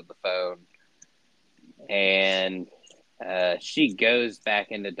hangs up the phone. And she goes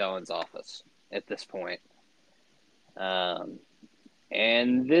back into Dawn's office at this point. And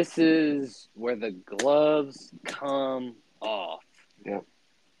this is where the gloves come off. Yep.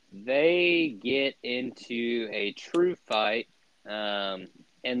 They get into a true fight.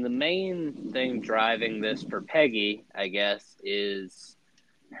 And the main thing driving this for Peggy, I guess, is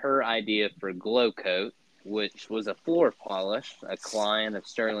her idea for Glow Coat, which was a floor polish, a client of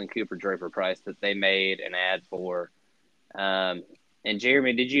Sterling Cooper Draper Price that they made an ad for. And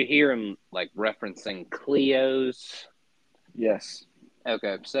Jeremy, did you hear him like referencing Clio's? Yes.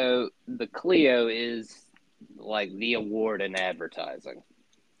 Okay, so the Clio is like the award in advertising.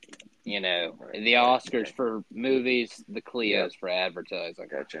 You know, the Oscars for movies, the Clio's for advertising.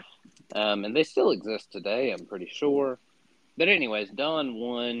 Gotcha. And they still exist today, I'm pretty sure. But anyways, Dawn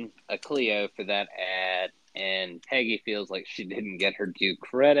won a Clio for that ad, and Peggy feels like she didn't get her due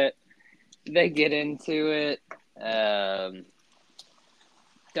credit. They get into it.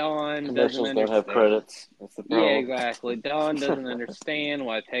 Dawn Commercials doesn't don't have understand. credits. That's the problem. Yeah, exactly. Dawn doesn't understand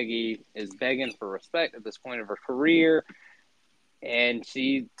why Peggy is begging for respect at this point of her career. And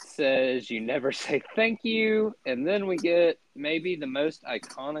she says, "You never say thank you." And then we get maybe the most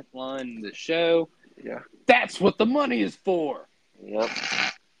iconic line in the show. Yeah. "That's what the money is for." Yep.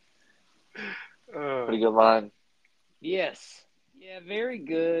 Pretty good line. Yes. Yeah, very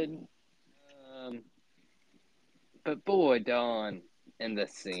good. But boy, Dawn in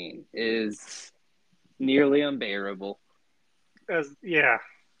this scene is nearly unbearable.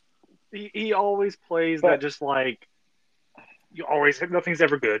 He always plays that just like you always nothing's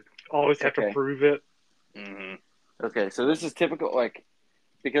ever good. Always have to prove it. Mm-hmm. Okay, so this is typical, like,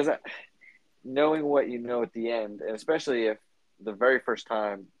 because knowing what you know at the end, and especially if the very first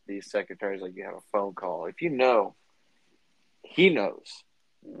time these secretaries, like, you have a phone call, if you know, he knows.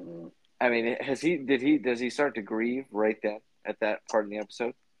 Mm-hmm. I mean, does he start to grieve right then at that part in the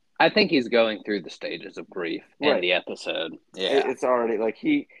episode? I think he's going through the stages of grief in the episode. Yeah. It's already, like,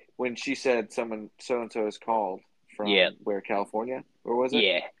 when she said someone so-and-so is called from where, California? Where was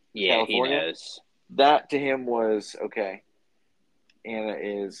it? Yeah, California? he knows. That to him was, okay, Anna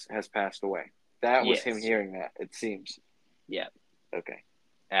has passed away. That was him hearing that, it seems. Yeah. Okay.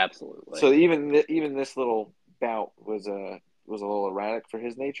 Absolutely. So even this little bout was a little erratic for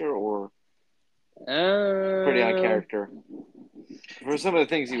his nature, or pretty on character for some of the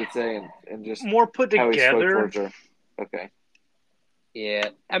things he would say and just more put how he spoke together. towards her. Okay. Yeah,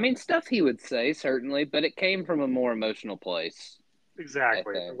 I mean, stuff he would say certainly, but it came from a more emotional place.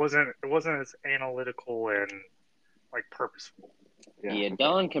 Exactly. It wasn't as analytical and like purposeful. Yeah,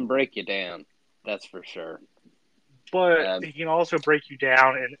 Dawn can break you down. That's for sure. But he can also break you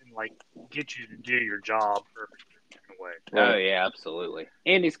down and like get you to do your job perfectly in a way. Right. Oh yeah, absolutely.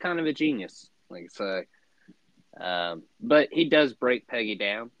 And he's kind of a genius, like I say. But he does break Peggy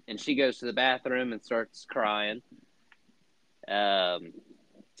down, and she goes to the bathroom and starts crying. And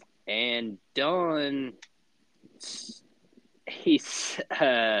Dawn, he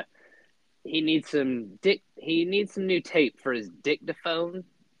needs some new tape for his dictaphone.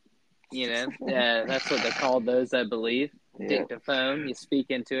 You know, that's what they call those, I believe. Dictaphone. You speak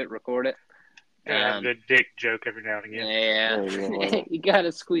into it, record it. Have a good dick joke every now and again. Yeah, you got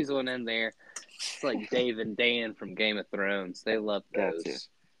to squeeze one in there. It's like Dave and Dan from Game of Thrones. They love those.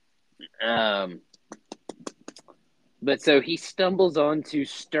 But so he stumbles onto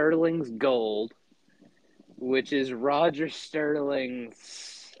Sterling's Gold, which is Roger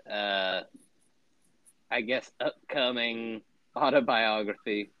Sterling's, I guess, upcoming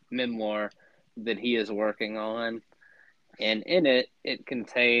autobiography, memoir that he is working on. And in it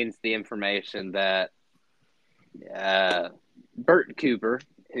contains the information that Bert Cooper,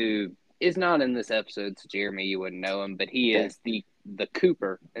 who is not in this episode, so Jeremy, you wouldn't know him, but he Okay. is the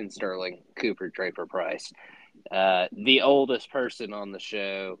Cooper in Sterling, Cooper Draper Price. The oldest person on the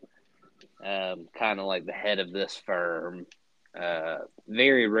show, kind of like the head of this firm,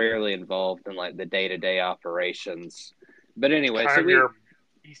 very rarely involved in like the day-to-day operations. But anyway, so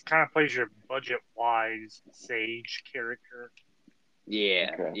he kind of plays your budget wise sage character.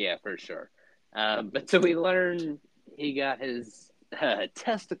 yeah, for sure. But so we learn he got his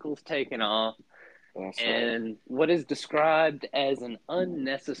testicles taken off, That's and what is described as an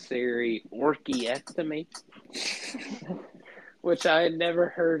unnecessary orchiectomy, which I had never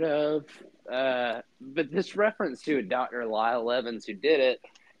heard of. But this reference to a Dr. Lyle Evans who did it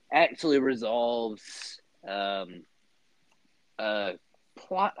actually resolves a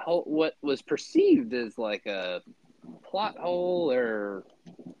plot hole, what was perceived as like a plot hole or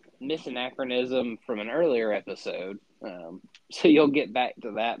misanachronism from an earlier episode. So you'll get back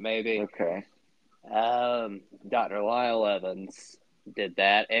to that maybe. Okay. Dr. Lyle Evans did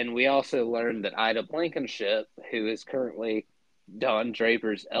that. And we also learned that Ida Blankenship, who is currently Don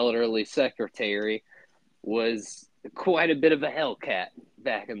Draper's elderly secretary, was quite a bit of a hellcat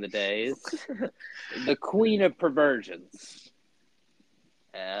back in the days. The queen of perversions.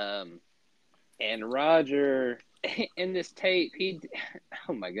 And Roger, in this tape,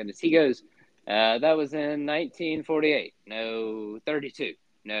 oh my goodness, he goes, that was in 1948. No, 32.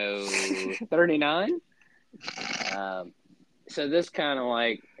 No, 39. So this kind of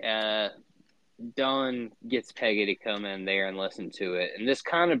like, Don gets Peggy to come in there and listen to it. And this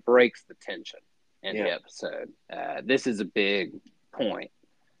kind of breaks the tension in the episode. This is a big point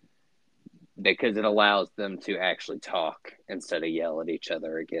because it allows them to actually talk instead of yell at each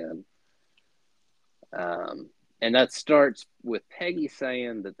other again. And that starts with Peggy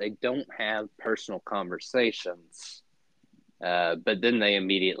saying that they don't have personal conversations, but then they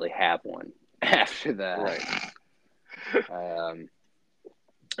immediately have one after that. Right.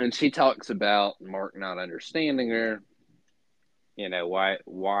 And she talks about Mark not understanding her. You know,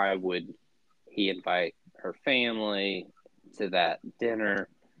 why would he invite her family to that dinner?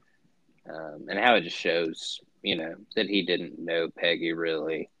 And how it just shows, you know, that he didn't know Peggy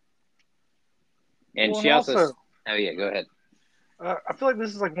really. And she also, oh yeah, go ahead. I feel like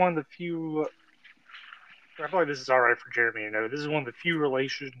this is like one of the few. I feel like this is all right for Jeremy to know. This is one of the few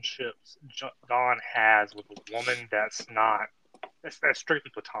relationships Don has with a woman that's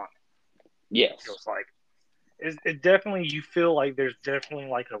strictly platonic. Yes, it feels like it definitely, you feel like there's definitely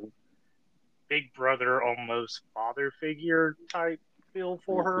like a big brother, almost father figure type feel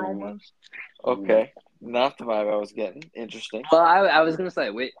for her almost. Okay. Not the vibe I was getting. Interesting. Well, I was going to say,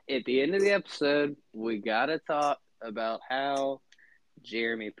 at the end of the episode, we got to talk about how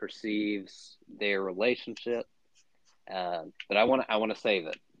Jeremy perceives their relationship. But I want to save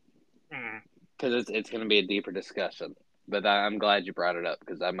it because it's going to be a deeper discussion. But I'm glad you brought it up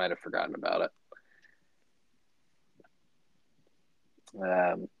because I might have forgotten about it.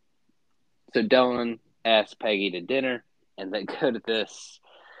 So Dylan asks Peggy to dinner, and they go to this,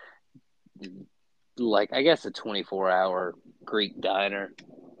 like, I guess a 24-hour Greek diner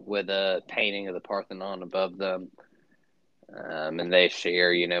with a painting of the Parthenon above them. And they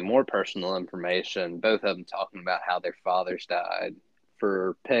share, you know, more personal information, both of them talking about how their fathers died.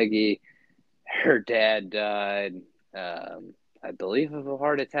 For Peggy, her dad died, I believe, of a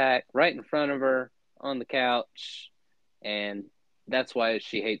heart attack right in front of her on the couch. And that's why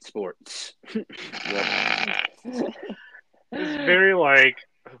she hates sports. It's very like,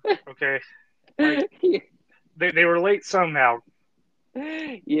 okay. Like, they relate somehow.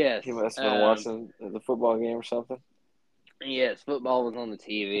 Yes. He must have been watching the football game or something. Yes, football was on the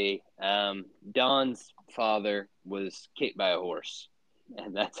TV. Don's father was kicked by a horse,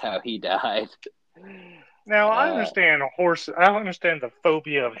 and that's how he died. Now, I understand I understand the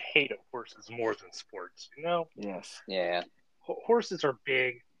phobia of hate of horses more than sports, you know? Yes. Yeah. Horses are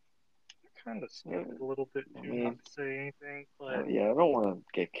big. Kind of stupid a little bit too, not to say anything, but yeah, I don't want to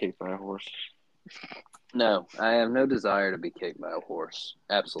get kicked by a horse. No, I have no desire to be kicked by a horse.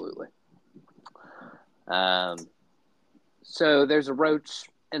 Absolutely. So there's a roach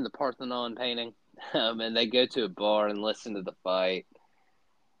in the Parthenon painting, and they go to a bar and listen to the fight.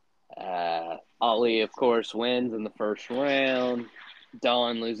 Ali, of course, wins in the first round.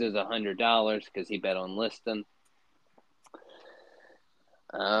 Don loses $100 because he bet on Liston.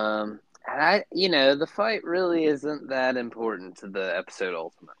 And the fight really isn't that important to the episode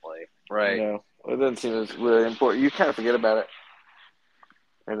ultimately, right? No, it doesn't seem as really important. You kind of forget about it.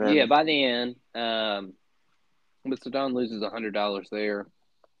 And then, yeah, by the end, Mr. Don loses $100 there.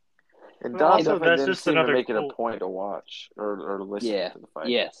 And But Don also, definitely that's didn't just seem to another make it a cool. point to watch or listen Yeah. to the fight.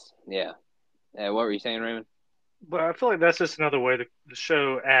 Yes. Yeah. What were you saying, Raymond? But I feel like that's just another way the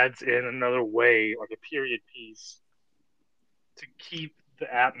show adds in another way, like a period piece, to keep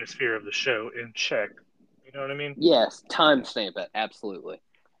the atmosphere of the show in check. You know what I mean? Yes. Timestamp it. Absolutely.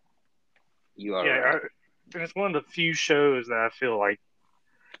 You are Yeah, right. and it's one of the few shows that I feel like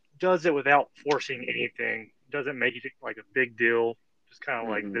does it without forcing anything. Doesn't make it like a big deal. Just kind of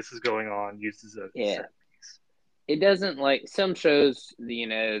like Mm-hmm. this is going on. Uses a Yeah. set piece. It doesn't like some shows,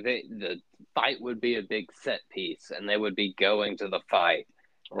 the fight would be a big set piece and they would be going to the fight.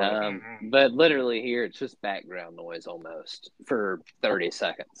 Right. But literally here, it's just background noise almost for 30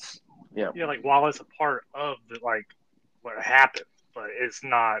 seconds. Yeah. Yeah, like while it's a part of the like what happened, but it's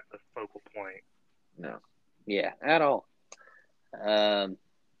not the focal point. No. Yeah, at all. Um,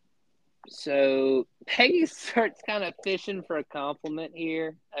 so Peggy starts kind of fishing for a compliment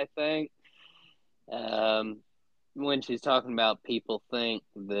here, I think. When she's talking about people think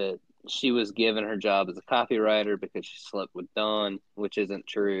that she was given her job as a copywriter because she slept with Don, which isn't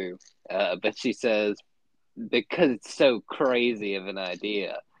true. But she says because it's so crazy of an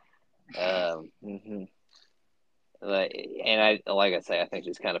idea. Mm-hmm. And I say I think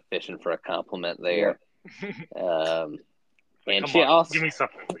she's kind of fishing for a compliment there. Like, And come she on, also, give me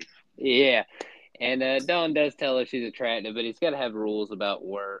something, please. yeah. And Dawn does tell her she's attractive, but he's got to have rules about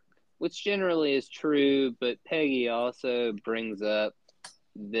work, which generally is true. But Peggy also brings up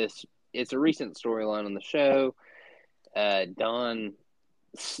this. It's a recent storyline on the show. Dawn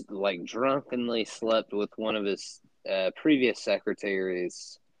like drunkenly slept with one of his previous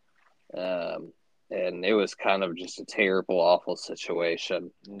secretaries, and it was kind of just a terrible, awful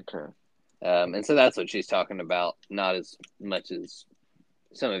situation. Okay. And so that's what she's talking about, not as much as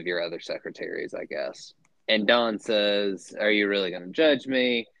some of your other secretaries, I guess. And Don says, "Are you really going to judge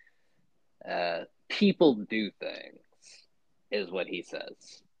me? People do things," is what he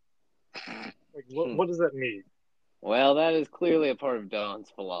says. Like, what does that mean? Well, that is clearly a part of Don's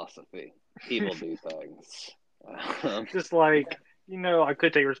philosophy. People do things. Just like, I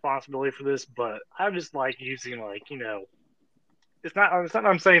could take responsibility for this, but I just like using like, it's not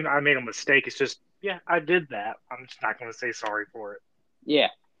I'm saying I made a mistake. It's just, yeah, I did that. I'm just not going to say sorry for it. Yeah,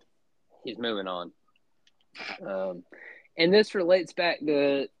 he's moving on. And this relates back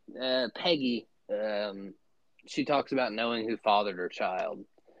to Peggy. She talks about knowing who fathered her child.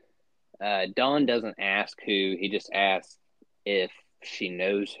 Dawn doesn't ask who, he just asks if she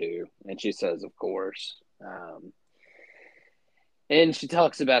knows who, and she says, of course. And she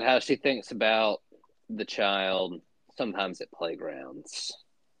talks about how she thinks about the child sometimes at playgrounds,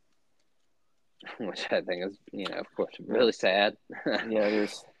 which I think is, of course, really sad. Yeah, it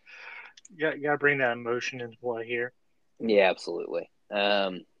is. You got to bring that emotion into play here. Yeah, absolutely.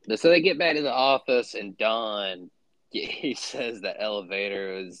 So they get back to the office, and Don, he says the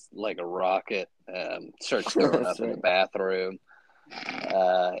elevator is like a rocket. Starts throwing up in the bathroom.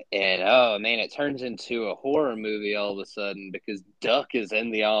 And oh man, it turns into a horror movie all of a sudden because Duck is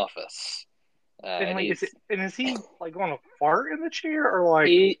in the office. And like, is he like going to fart in the chair or like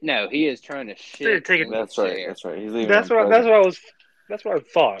he is trying to shit in the chair. That's right. He's leaving. That's what I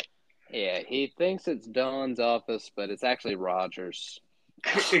thought. Yeah, he thinks it's Don's office, but it's actually Roger's.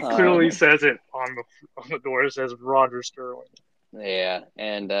 It clearly says it on the door. It says Roger Sterling. Yeah,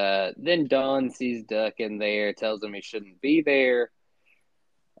 and then Don sees Duck in there, tells him he shouldn't be there.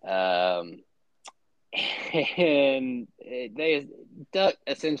 And Duck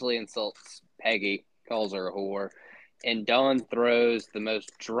essentially insults Peggy, calls her a whore, and Don throws the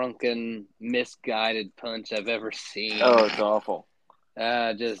most drunken, misguided punch I've ever seen. Oh, it's awful.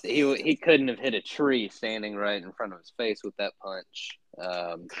 Just he couldn't have hit a tree standing right in front of his face with that punch.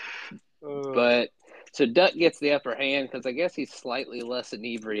 But so Duck gets the upper hand because I guess he's slightly less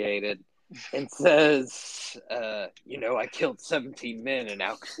inebriated, and says, I killed 17 men at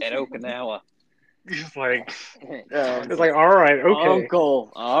Okinawa. It's like, all right, okay.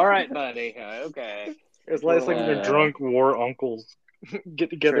 Uncle, all right, buddy, okay. It's like the drunk war uncles get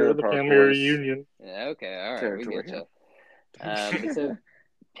together at the family reunion. Yeah, okay, all right, we get you. But so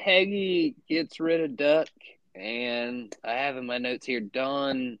Peggy gets rid of Duck, and I have in my notes here,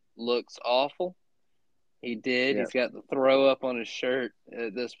 Don looks awful. He did. Yeah. He's got the throw up on his shirt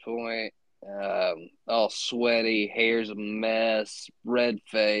at this point. All sweaty, hair's a mess, red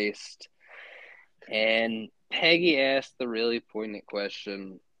faced. And Peggy asked the really poignant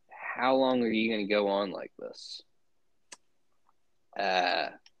question, how long are you going to go on like this?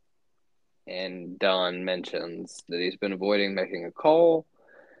 And Don mentions that he's been avoiding making a call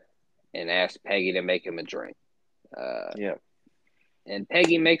and asked Peggy to make him a drink. Yeah. And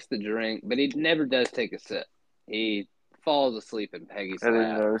Peggy makes the drink, but he never does take a sip. He falls asleep in Peggy's I didn't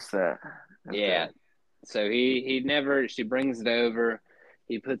lap. notice that. Okay. Yeah. So he never, she brings it over.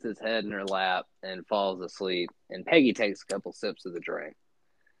 He puts his head in her lap and falls asleep. And Peggy takes a couple sips of the drink.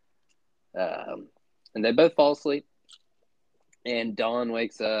 And they both fall asleep. And Dawn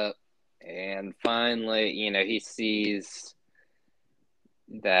wakes up. And finally, he sees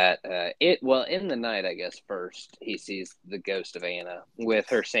that in the night, I guess, first, he sees the ghost of Anna with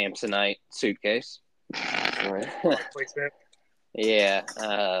her Samsonite suitcase. Right. Yeah.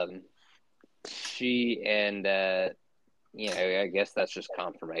 She and I guess that's just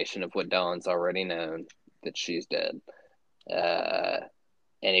confirmation of what Dawn's already known, that she's dead.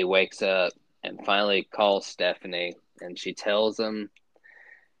 And he wakes up and finally calls Stephanie, and she tells him,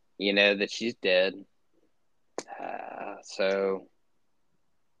 that she's dead. So,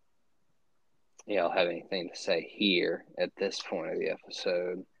 I'll have anything to say here at this point of the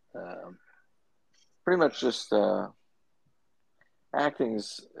episode. Pretty much just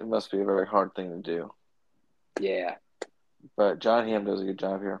acting's, it must be a very hard thing to do. Yeah. But John Hamm does a good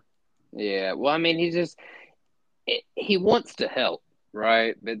job here. Yeah. Well, I mean, he wants to help,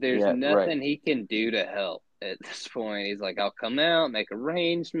 right? But there's nothing he can do to help at this point. He's like, I'll come out, make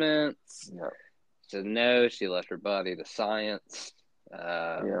arrangements. Yeah. So no, she left her body to science.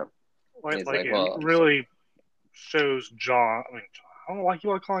 Yeah. It really shows John. I mean, I don't like you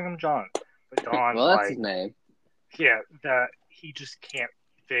like calling him John, but Don. Well, that's his name. Yeah, that he just can't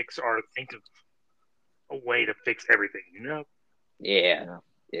fix or think of a way to fix everything. Yeah.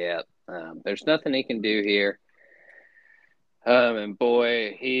 There's nothing he can do here. And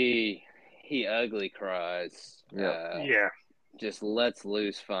boy, he ugly cries. Yeah. Just lets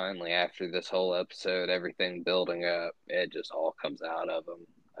loose finally after this whole episode, everything building up, it just all comes out of him.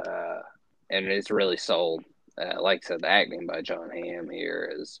 And it's really sold. Like I said, the acting by John Hamm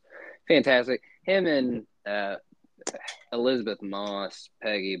here is fantastic. Him and Elizabeth Moss,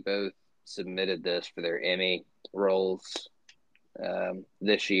 Peggy, both submitted this for their Emmy roles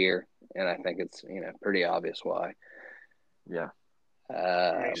this year, and I think it's pretty obvious why. Yeah.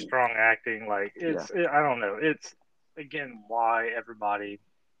 Strong acting, I don't know. It's again why everybody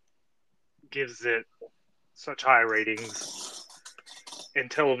gives it such high ratings in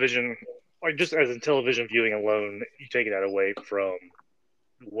television. Like just as in television viewing alone, you take that away from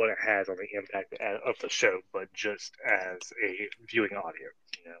what it has on the impact of the show, but just as a viewing audience,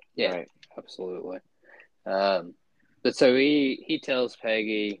 Yeah, right. Absolutely. But so he tells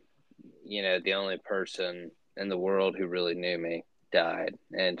Peggy, the only person in the world who really knew me died,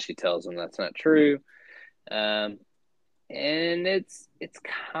 and she tells him that's not true. And it's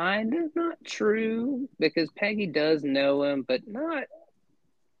kind of not true because Peggy does know him, but not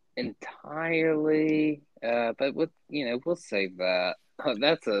entirely. But we'll save that.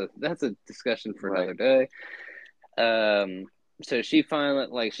 That's a discussion for another day. So she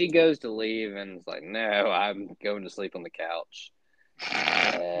finally, she goes to leave and is like, no, I'm going to sleep on the couch.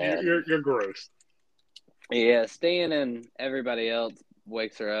 You're gross. Yeah, Stan and everybody else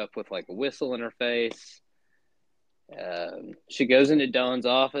wakes her up with a whistle in her face. She goes into Dawn's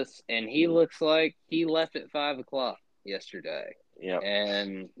office, and he looks like he left at 5 o'clock yesterday. Yep.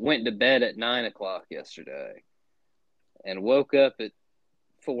 And went to bed at 9 o'clock yesterday. And woke up at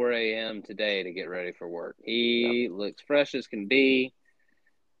 4 a.m. today to get ready for work. He looks fresh as can be.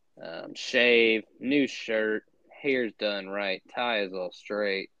 Shave, new shirt, hair's done right, tie is all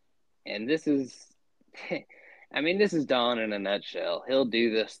straight. And this is, this is Don in a nutshell. He'll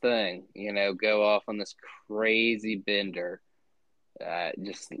do this thing, go off on this crazy bender,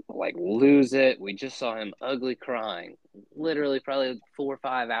 just lose it. We just saw him ugly crying, literally probably 4 or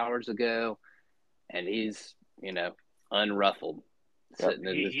 5 hours ago, and he's, unruffled, sitting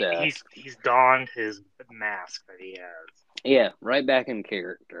at his desk. He's donned his mask that he has. Yeah, right back in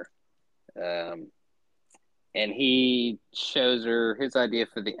character. And he shows her his idea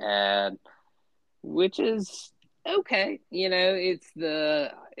for the ad, which is okay. It's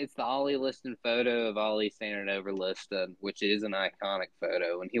the Ollie Liston photo of Ollie standing over Liston, which is an iconic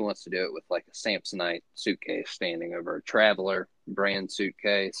photo, and he wants to do it with a Samsonite suitcase standing over a Traveler brand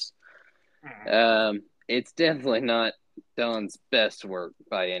suitcase. It's definitely not Don's best work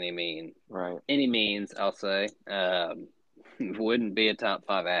by any means. Right. Any means, I'll say. Wouldn't be a top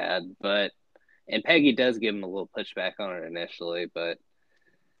 5 ad, and Peggy does give him a little pushback on it initially, but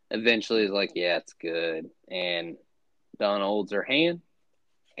eventually he's like, yeah, it's good. And Dawn holds her hand,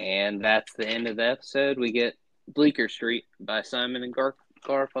 and that's the end of the episode. We get Bleecker Street by Simon and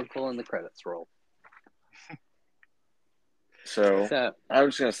Garfunkel, and the credits roll. So I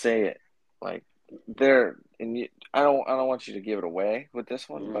was just going to say it. I don't want you to give it away with this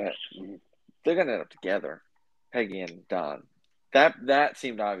one, but Mm-hmm. they're gonna end up together, Peggy and Don. That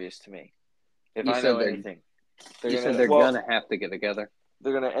seemed obvious to me. If You I said know they're anything, you said they're well, gonna have to get together.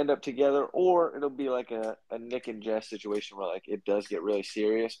 they're gonna end up together, or it'll be like a Nick and Jess situation where like it does get really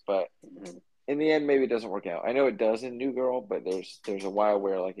serious, but Mm-hmm. in the end maybe it doesn't work out. I know it does in New Girl, but there's a while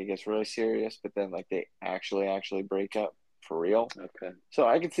where like it gets really serious, but then like they actually break up for real. Okay. So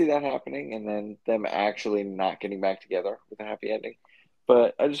I could see that happening, and then them actually not getting back together with a happy ending.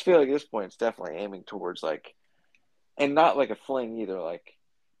 But I just feel like at this point it's definitely aiming towards like, and not like a fling either, like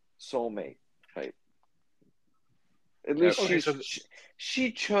soulmate type. At least Okay. Okay, so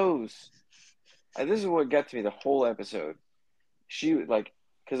she chose. This is what got to me the whole episode. She like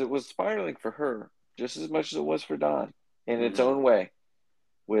because it was spiraling for her just as much as it was for Don in its Mm-hmm. own way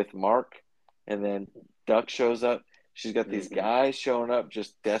with Mark, and then Duck shows up. She's got these Mm-hmm. guys showing up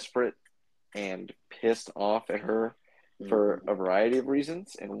just desperate and pissed off at her for Mm-hmm. a variety of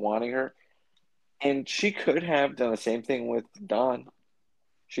reasons and wanting her. And she could have done the same thing with Don.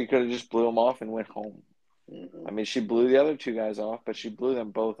 She could have just blew him off and went home. Mm-hmm. I mean, she blew the other two guys off, but she blew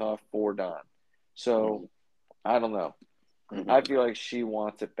them both off for Don. So I don't know. I Mm-hmm. feel like she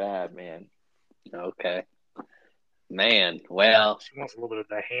wants it bad, man. Okay. Man, well, she wants a little bit of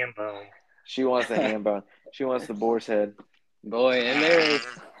the ham bone. She wants the ham bone. She wants the boar's head. boy, and there's,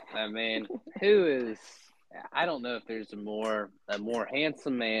 I mean, who is? I don't know if there's a more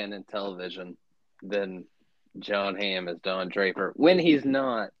handsome man in television than John Hamm as Don Draper when he's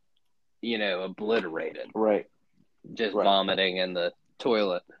not, obliterated, Right, just right. vomiting in the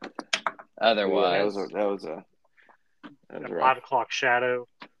toilet. Oh yeah, Otherwise, that was A rough. 5 o'clock shadow.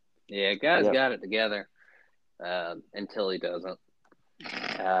 yeah, guy's Yep. got it together until he doesn't.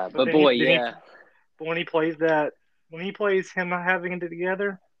 But But then boy, he then he yeah, but when he plays him having it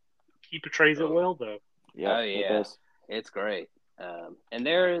together, he portrays it well though. Yep, oh it yeah, does. it's great. And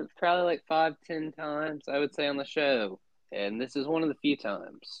there are probably like 5, 10 times I would say on the show, and this is one of the few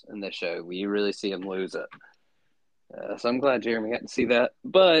times in the show where you really see him lose it. So I'm glad Jeremy got to see that.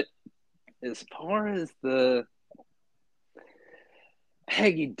 But as far as the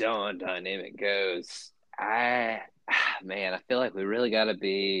Peggy Dawn dynamic goes, man, I feel like we really got to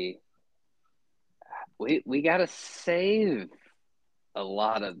be we got to save a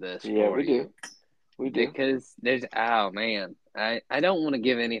lot of this Yeah, for we do. you We do. because there's oh man, I don't want to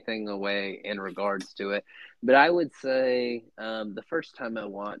give anything away in regards to it, but I would say the first time I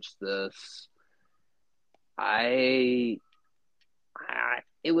watched this, I,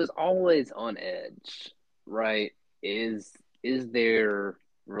 it was always on edge, right? Is their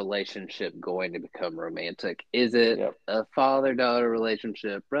relationship going to become romantic? Is it Yep. a father daughter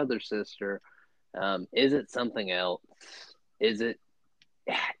relationship, brother sister? Is it something else? Is it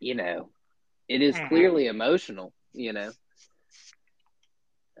you know? It is Mm-hmm. clearly emotional, you know.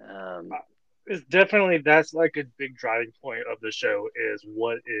 Um, It's definitely that's like a big driving point of the show is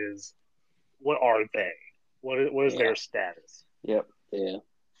what are they? What is yeah, their status? Yep. yeah,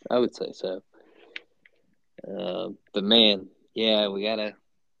 I would say so. But man, yeah,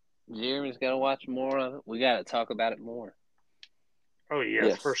 Jeremy's gotta watch more of it. We gotta talk about it more. Oh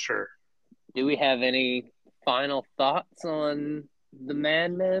yes, for Yes. sure. Do we have any final thoughts on the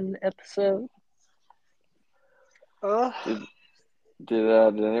Mad Men episode? Uh, Did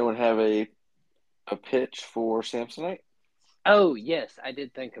did anyone have a pitch for Samsonite? Oh yes, I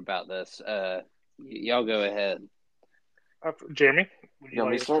did think about this. Y'all go ahead. Jeremy, would You you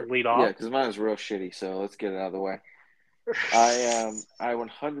want me like to us to start? lead Yeah, off? because mine is real shitty. So let's get it out of the way. I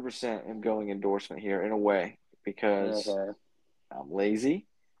 100% am going endorsement here in a way because Okay. I'm lazy,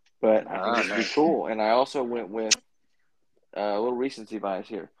 but I think Oh, this would be nice. cool. And I also went with a little recency bias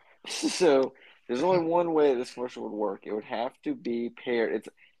here. So there's only one way this commercial would work. It would have to be paired.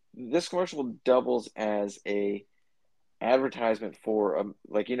 This commercial doubles as a advertisement for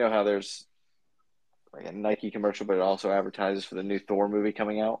like how there's like a Nike commercial, but it also advertises for the new Thor movie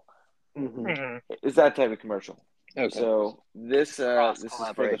coming out. Mm-hmm. Mm-hmm. It's that type of commercial. Okay. So this Cross this is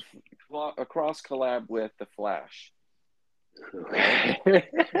for the collaboration. a cross collab with the Flash. Right?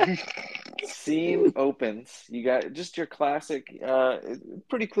 Scene opens. You got just your classic,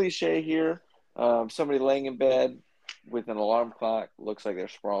 pretty cliche here. Somebody laying in bed with an alarm clock. Looks like they're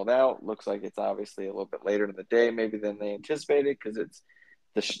sprawled out. Looks like it's obviously a little bit later in the day, maybe than they anticipated, because it's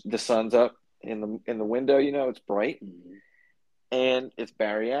the sun's up in the window. It's bright, and it's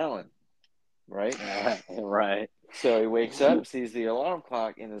Barry Allen, right? Right. So he wakes up, sees the alarm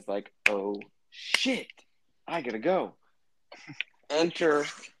clock, and is like, "Oh shit, I gotta go." Enter.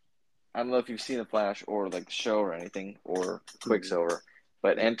 I don't know if you've seen the Flash or like the show or anything or Quicksilver,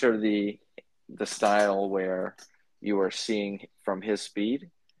 but enter the the style where you are seeing from his speed,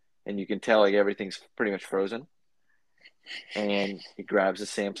 and you can tell like everything's pretty much frozen. And he grabs the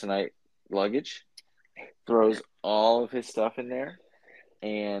Samsonite luggage, throws all of his stuff in there,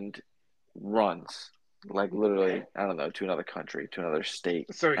 and runs like literally, I don't know, to another country, to another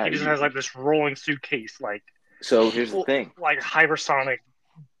state. So he just has like this rolling suitcase, like So here's the thing, like hypersonic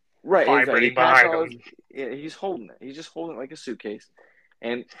right? Exactly. He vibrating packs behind all him. he's holding it. He's just holding it like a suitcase,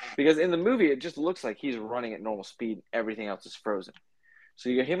 and because in the movie it just looks like he's running at normal speed, everything else is frozen. So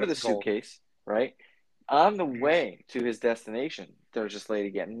you got him with a That's gold. suitcase, right? On the way to his destination, there's this lady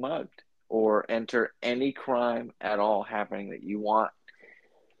getting mugged, or enter any crime at all happening that you want.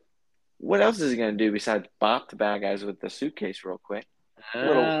 What else is he going to do besides bop the bad guys with the suitcase real quick? A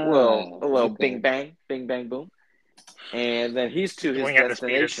little bing bang boom, and then he's to his Going at the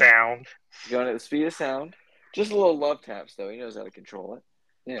speed of destination. sound. Going at the speed of sound. Just a little love taps though. He knows how to control it.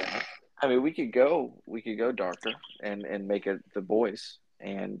 Yeah. I mean, we could go darker and make it the boys,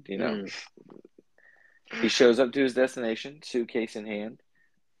 and he shows up to his destination, suitcase in hand.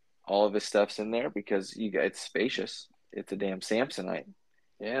 All of his stuff's in there because it's spacious. It's a damn Samsonite.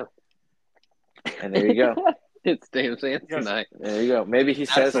 Yeah. And there you go. It's damn Samsonite. There you go. Maybe he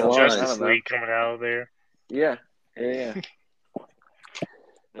says the something. line. Justice League coming out of there. Yeah.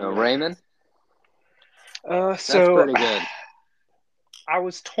 Raymond? That's pretty good. I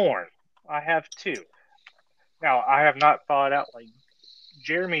was torn. I have two. Now, I have not thought out, like,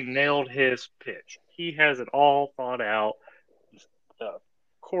 Jeremy nailed his pitch. He has it all thought out.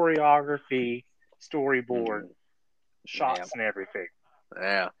 Choreography, storyboard, shots, and everything.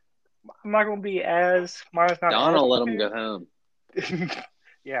 Yeah. I'm not going to be as... Mine's not Don as will let him prepared. go home.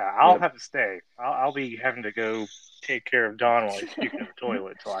 Yeah, I'll have to stay. I'll be having to go take care of Don while he's puking in the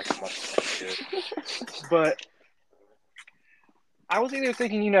toilet until I come up with something good. But I was either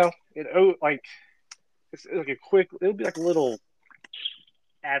thinking, it's like a quick, it'll be like a little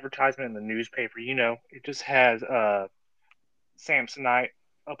advertisement in the newspaper, it just has Samsonite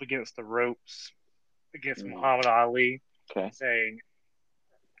up against the ropes against Muhammad Ali, saying,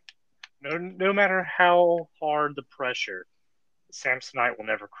 no matter how hard the pressure, Samsonite will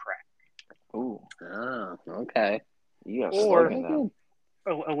never crack. Ooh. Oh, okay. Or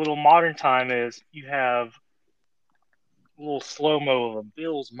a little modern time is you have a little slow-mo of a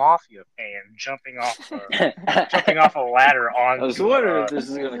Bill's Mafia fan jumping off a ladder onto. I was wondering if this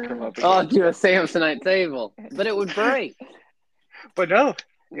is going to come up again. Onto a Samsonite table, but it would break. But no,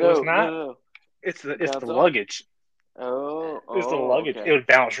 it was not. No. It's the luggage. It's the luggage. Okay. It would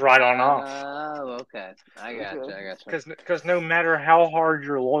bounce right on off. Oh, okay. I got you. Because no matter how hard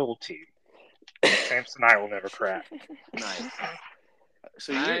your loyalty, Samsonite will never crack. Nice.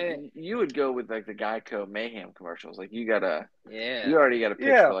 So you would go with like the Geico Mayhem commercials. Like you you already got a pitch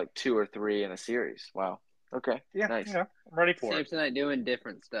for like 2 or 3 in a series. Wow. Okay. Yeah. Nice. I'm ready for it. Samsonite doing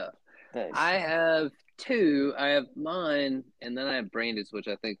different stuff. Nice. I have 2. I have mine, and then I have Brandy's, which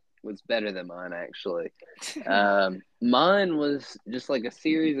I think was better than mine actually. Mine was just like a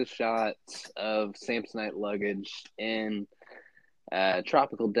series of shots of Samsonite luggage in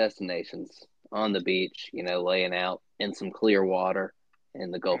tropical destinations on the beach, laying out in some clear water in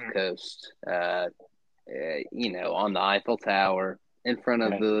the Gulf Coast, on the Eiffel Tower, in front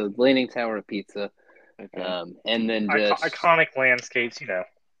of the Leaning Tower of Pizza. Okay. And then just iconic landscapes,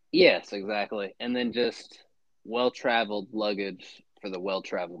 Yes, exactly. And then just well-traveled luggage for the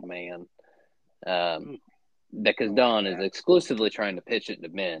well-traveled man. Because Don is exclusively trying to pitch it to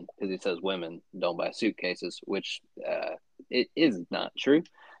men because he says women don't buy suitcases, which it is not true.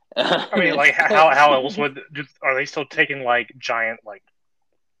 I mean, like how else are they still taking like giant like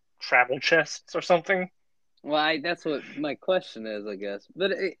travel chests or something? Well, that's what my question is, I guess.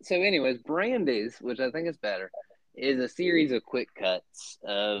 But so, anyways, Brandy's, which I think is better, is a series of quick cuts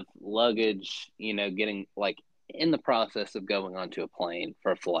of luggage, getting like in the process of going onto a plane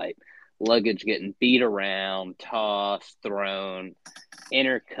for a flight. Luggage getting beat around, tossed, thrown,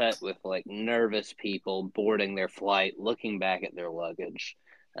 intercut with like nervous people boarding their flight, looking back at their luggage.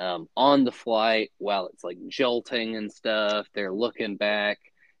 On the flight, while it's like jolting and stuff, they're looking back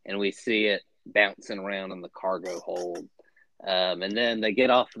and we see it bouncing around in the cargo hold. And then they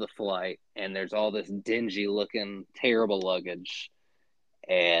get off the flight and there's all this dingy looking, terrible luggage.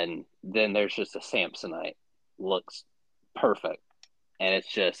 And then there's just a Samsonite. Looks perfect. And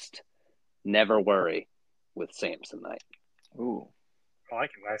it's just never worry with Samsonite. Ooh. I like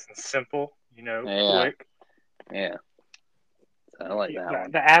it, nice and simple, quick. Yeah. So I like that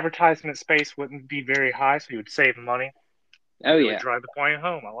one. The advertisement space wouldn't be very high, so you would save money. Oh, really drive the point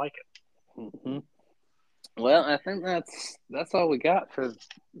home. I like it. Mm-hmm. Well, I think that's all we got for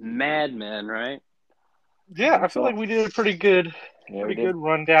Mad Men, right? I Yeah, I think feel so. like we did a Yeah, we pretty did. good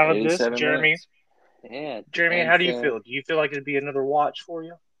rundown of this, 87 Jeremy. minutes. Yeah, Jeremy, and how do you so feel? Do you feel like it'd be another watch for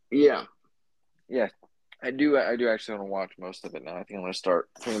you? Yeah, yeah. I do. I do actually want to watch most of it now. I think I'm going to start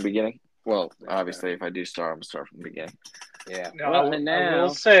from the beginning. Well, okay. obviously, if I do start, I'm going to start from the beginning. Yeah. No, Well, and I will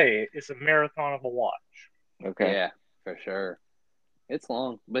now, say it's a marathon of a watch. Okay. yeah, for sure. It's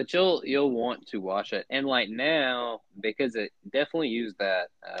long, but you'll want to watch it. And like now, because it definitely used that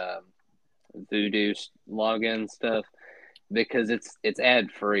Voodoo login stuff because it's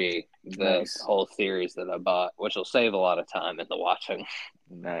ad free. The Nice. whole series that I bought, which will save a lot of time in the watching.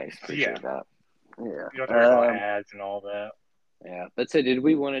 Nice. Yeah, Appreciate that. Yeah. you don't have to worry about ads and all that. Yeah. But so, did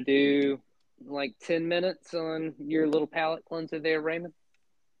we want to do like 10 minutes on your little palate cleanser there, Raymond?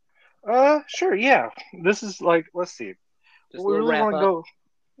 Sure, yeah. This is like, let's see. Just What a we little really wrap want to up. go,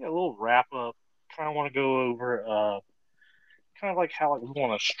 yeah, a little wrap up. Kind of want to go over, kind of like how like, we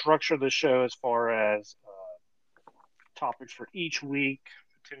want to structure the show as far as topics for each week,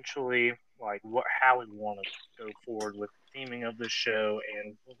 potentially like how we want to go forward with the theming of the show,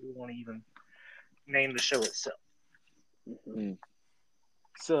 and what we want to even name the show itself. Mhm. Mm.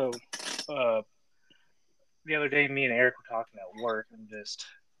 So, uh, the other day, me and Eric were talking at work and just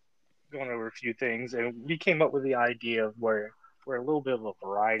going over a few things, and we came up with the idea of where we're a little bit of a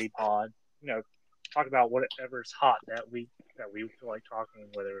variety pod. You know, talk about whatever's hot that week that we feel like talking,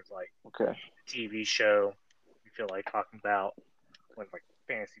 whether it's like Okay. a TV show we feel like talking about, when like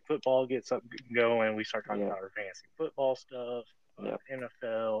fantasy football gets up going, we start talking Yep. about our fantasy football stuff, Yep.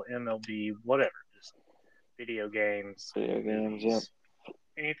 NFL, MLB, whatever, just video games, Video games. Yep. movies,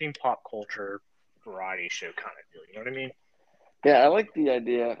 anything pop culture, variety show kind of deal. You know what I mean? Yeah, I like the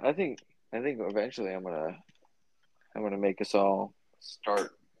idea. I think eventually I'm gonna make us all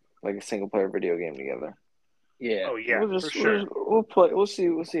start like a single player video game together. Yeah. Oh yeah, for sure. We'll play. We'll see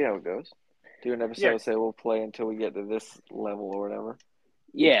how it goes. Do an Yeah, episode. Say we'll play until we get to this level or whatever.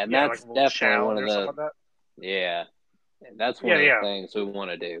 Yeah, and yeah, like that's a little definitely one challenge of or something the like that. yeah, that's one Yeah, of the yeah, things we want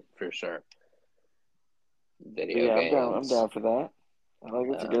to do for sure. But Video yeah, I'm down. I'm games. down for that. I like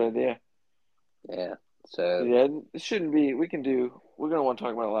it's a good Um, idea. yeah. So Yeah, it shouldn't be. We can do. We're gonna want to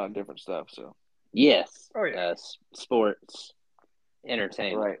talk about a lot of different stuff. So yes, oh yeah, sports,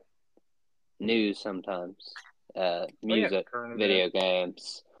 entertainment, right. news sometimes, oh yeah, music, current event. video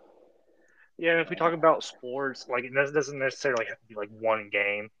games. Yeah, if we talk Uh, about sports, like it doesn't necessarily have to be like one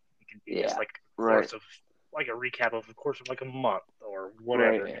game. It can be just yeah, like a Right. course of like a recap of the course of like a month or Right.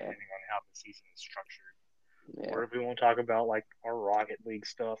 whatever, yeah, depending on how the season is structured. yeah. Or if we want to talk about like our Rocket League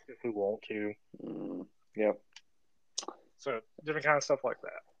stuff, if we want to. Mm, Yep. So different kind of stuff like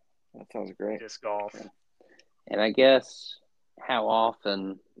that. That sounds great. Disc golf. yeah. And I guess how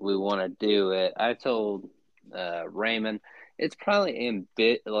often we want to do it. I told Raymond it's probably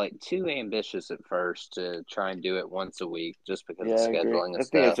like too ambitious at first to try and do it once a week just because of Yeah, I agree. scheduling I and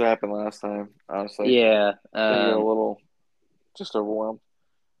think that's stuff. what happened last time. Honestly, Yeah, I think you got a little just overwhelmed.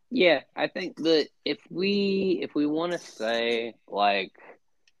 yeah. I think that if we want to say like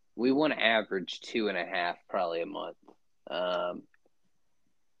we want to average 2.5 probably a month, um,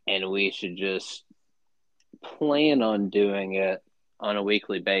 and we should just plan on doing it on a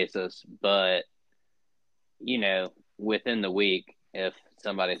weekly basis, but within the week, if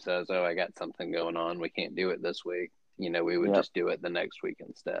somebody says, "Oh, I got something going on, we can't do it this week," we would Yep. just do it the next week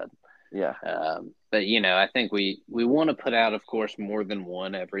instead. Yeah. But I think we want to put out, of course, more than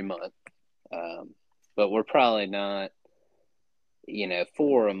one every month. But we're probably not.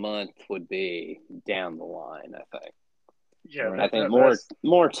 Four a month would be down the line. Yeah, Right. I think more that's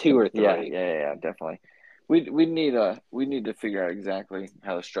more two or Yeah. three. Yeah. Definitely. We need to figure out exactly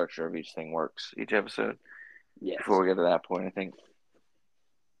how the structure of each thing works, each episode, before Yes, we get to that point. I think.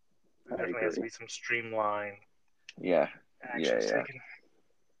 there I definitely has to agree. be some streamlined Yeah. actions Yeah. taken.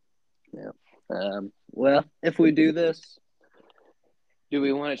 Yeah. Well, if we do this, do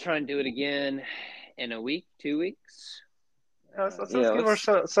we want to try and do it again in a week, 2 weeks? Let's Yeah. give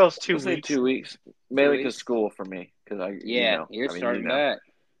ourselves two Let's say weeks. 2 weeks, Two mainly because weeks. school for me. Because Yeah, you're I mean, starting back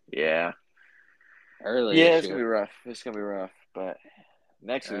yeah, early yeah. this It's gonna be year. rough. It's gonna be rough. But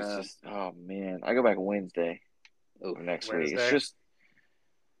next week's Um, just, oh man, I go back Wednesday oof, of next week. It's Wednesday. just,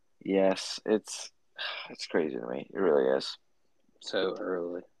 yes, it's crazy to me. It really is. so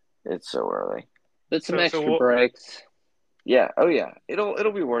early. It's so early. But some So so extra we'll, breaks. Yeah. Oh yeah.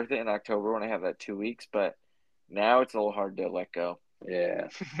 It'll be worth it in October when I have that 2 weeks. But now it's a little hard to let go Yeah.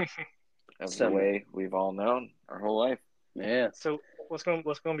 of the Some. way we've all known our whole life. Yeah. so what's going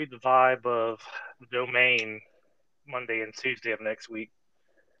to be the vibe of the domain Monday and Tuesday of next week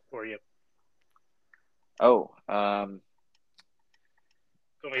for you? Oh, Gonna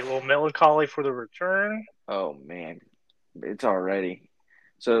be a little melancholy for the return. oh man, it's already.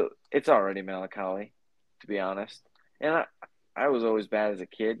 So it's already melancholy, to be honest. And I was always bad as a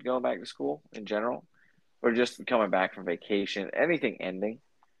kid going back to school in general, or just coming back from vacation. Anything ending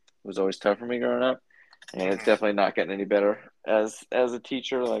was always tough for me growing up, and it's definitely not getting any better as a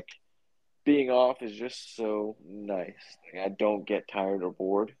teacher. Like being off is just so nice. Like, I don't get tired or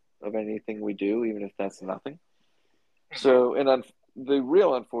bored of anything we do, even if that's nothing. So, the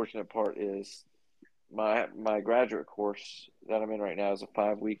real unfortunate part is my graduate course that I'm in right now is a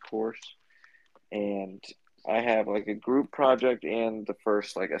 5 week course, and I have like a group project and the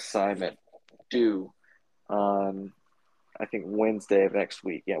first like assignment due on I think Wednesday of next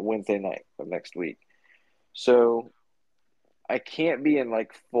week. Yeah, Wednesday night of next week. So I can't be in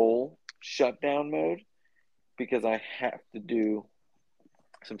like full shutdown mode because I have to do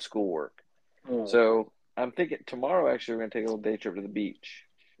some schoolwork. So I'm thinking tomorrow actually we're gonna take a little day trip to the beach,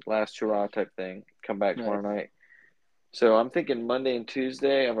 last hurrah type thing. Come back tomorrow night. So I'm thinking Monday and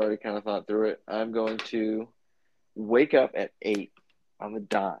Tuesday. I've already kind of thought through it. I'm going to wake up at 8 on the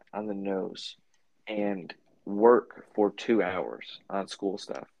dot on the nose and work for 2 hours on school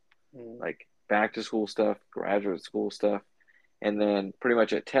stuff, like back to school stuff, graduate school stuff, and then pretty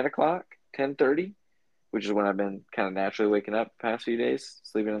much at 10 o'clock, 10:30, which is when I've been kind of naturally waking up the past few days,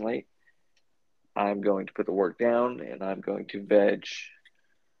 sleeping in late. I'm going to put the work down and I'm going to veg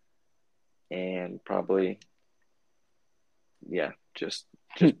and probably, yeah, just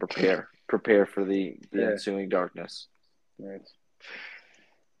prepare for the ensuing darkness. Nice.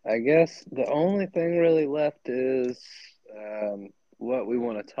 I guess the only thing really left is what we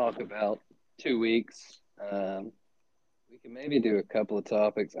want to talk about 2 weeks. We can maybe do a couple of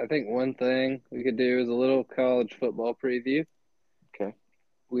topics. I think one thing we could do is a little college football preview. Okay.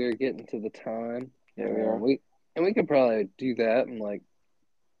 We are getting to the time. Yeah, we are. We could probably do that in like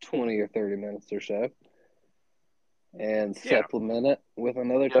 20 or 30 minutes or so and supplement it with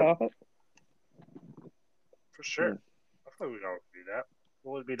another topic. For sure. I thought we'd all do that.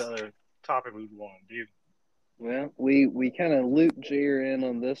 What would be the other topic we'd want to do? Well, we kind of looped Jer in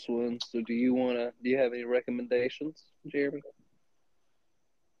on this one. So do you have any recommendations, Jeremy?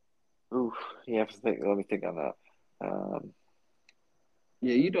 Ooh, you have to think. Let me think on that.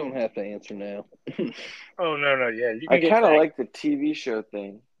 Yeah, you don't have to answer now. Oh no, yeah. I kind of like the TV show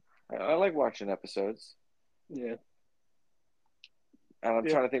thing. I like watching episodes. Yeah. And I'm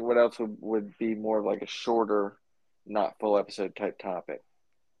trying to think what else would be more of like a shorter, not full episode type topic.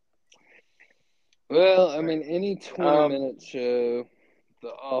 Well, I mean, any 20-minute show, The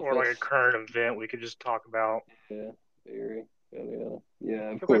Office. Or like a current event we could just talk about. Yeah, very.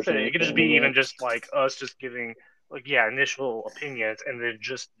 Yeah, of course. It could just be even just like us just giving initial opinions and then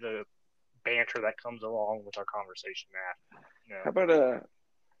just the banter that comes along with our conversation after. You know?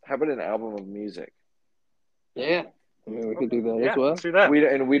 How about an album of music? Yeah. I mean, we could do that as well. Let's do that.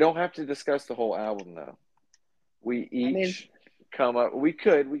 We don't have to discuss the whole album though. We each come up. We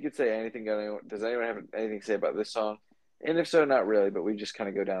could say anything. Does anyone have anything to say about this song? And if so, not really. But we just kind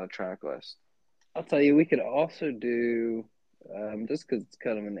of go down a track list. I'll tell you, we could also do just because it's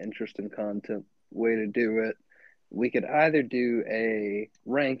kind of an interesting content way to do it. We could either do a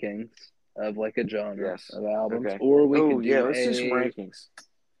rankings of like a genre of albums, or we could do let's do some rankings.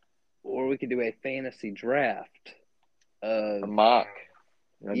 Or we could do a fantasy draft of a mock.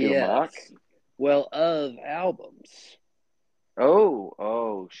 Do a mock? Well, of albums.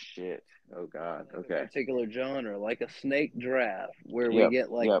 Oh shit. Oh god. Okay. A particular genre, like a snake draft, where we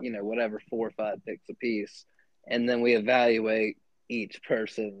get whatever 4 or 5 picks a piece, and then we evaluate each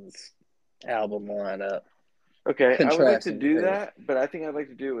person's album lineup. Okay, I would like to do that, but I think I'd like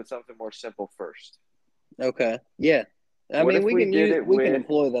to do it with something more simple first. Okay. Yeah. I mean, we can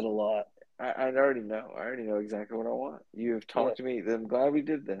employ that a lot. I already know. I already know exactly what I want. You have talked to me. I'm glad we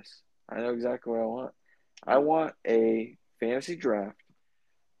did this. I know exactly what I want. I want a fantasy draft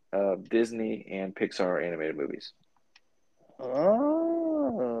of Disney and Pixar animated movies.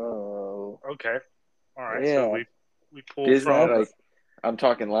 Oh. Okay. All right. Yeah. So we pulled Disney, from. Like, I'm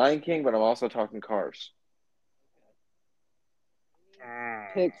talking Lion King, but I'm also talking Cars.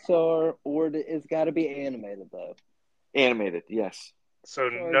 Pixar, or it's got to be animated though. Animated, yes. So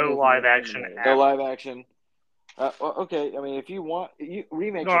no live action. No live action. Well, okay, I mean, if you want,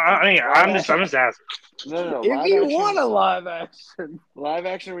 remakes. No, I'm just asking. No. If you want a live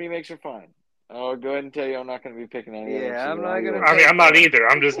action remakes are fine. I'll go ahead and tell you, I'm not going to be picking any. Yeah, I'm not going to. I mean, I'm not either.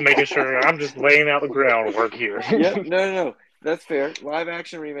 I'm just making sure. I'm just laying out the groundwork here. Yep. No. That's fair. Live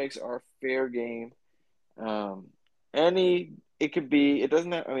action remakes are fair game. Any it could be. It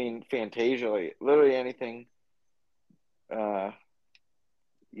doesn't have. I mean, Fantasia, like literally anything. Yeah.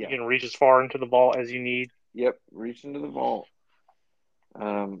 You can reach as far into the vault as you need. Yep. Reach into the vault.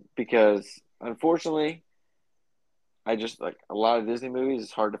 Because unfortunately, I just like a lot of Disney movies.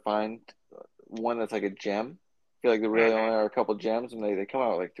 It's hard to find one that's like a gem. I feel like there really only are a couple gems, and they come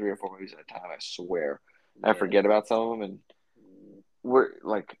out with like 3 or 4 movies at a time. I swear. I forget about some of them, and we're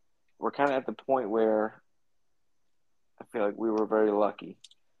kind of at the point where I feel like we were very lucky.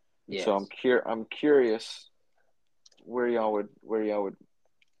 Yes. So I'm curious where y'all would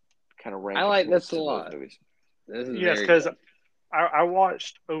kind of rank. I like this a those lot. movies. This is Yes, very because good. I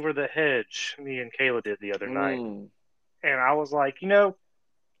watched Over the Hedge. Me and Kayla did the other night, and I was like,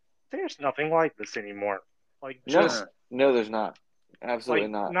 there's nothing like this anymore. Like just No, there's not. Absolutely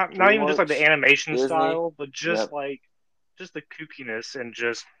like not. not even just like the animation Disney, style, but just like just the kookiness and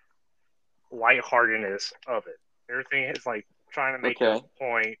just lightheartedness of it. Everything is like trying to make a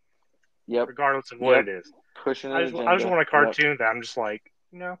point, regardless of what it is. Pushing I just want a cartoon that I'm just like,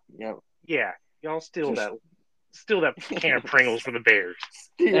 yeah, y'all steal that can of Pringles for the Bears.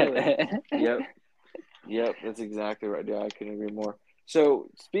 Steal it. Yep, that's exactly right. Yeah, I couldn't agree more.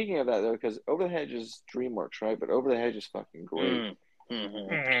 So speaking of that though, because Over the Hedge is DreamWorks, right? But Over the Hedge is fucking great.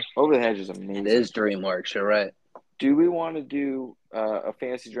 Over the Hedge is amazing. It is DreamWorks, you're right. Do we want to do a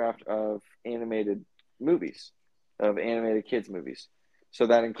fantasy draft of animated movies, of animated kids movies? So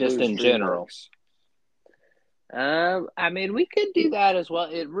that includes just in general. I mean, we could do that as well.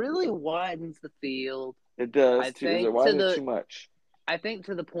 It really widens the field. It does. Is it widens too much? I think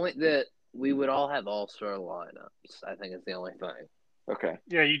to the point that we would all have all-star lineups. I think is the only thing. Okay.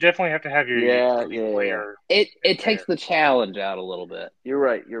 Yeah, you definitely have to have your player. It takes the challenge out a little bit. You're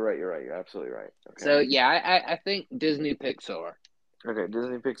right. You're absolutely right. Okay. So yeah, I think Disney Pixar. Okay,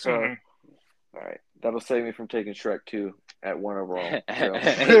 Disney Pixar. All right, that'll save me from taking Shrek 2 at 1 overall. So.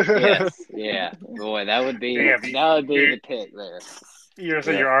 Yes, yeah, boy, that would be the pick there. You're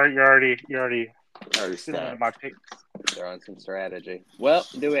already stacked. My pick. Throwing some strategy. Well,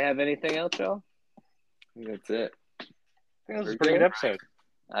 do we have anything else, y'all? I think that's it. I think this was a pretty good episode.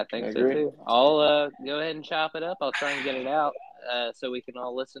 I think so too. I'll go ahead and chop it up. I'll try and get it out so we can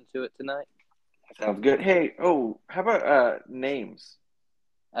all listen to it tonight. Sounds good. Hey, how about names?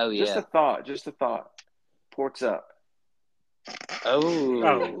 Oh yeah. Just a thought. Ports Up.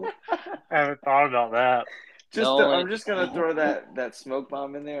 Oh. I haven't thought about that. I'm just gonna throw that smoke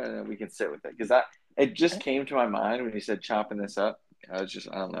bomb in there, and then we can sit with it because it just came to my mind when you said chopping this up. I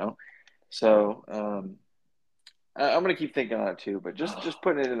don't know. So I'm gonna keep thinking on it too, but just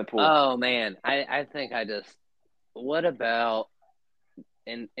putting it in the pool. Oh man, I think what about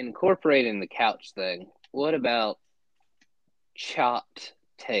incorporating the couch thing? What about chopped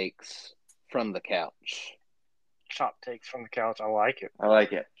takes from the couch? Chopped takes from the couch. I like it. I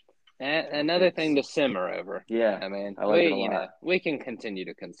like it. And another thing to simmer over. Yeah, I mean, I like it a lot. We can continue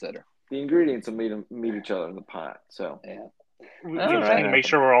to consider. The ingredients will meet each other in the pot. So yeah, we need to make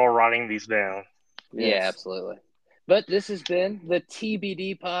sure we're all writing these down. Yes. Yeah, absolutely. But this has been the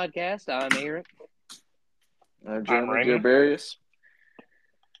TBD podcast. I'm Eric. I'm Raymond Jarbarius.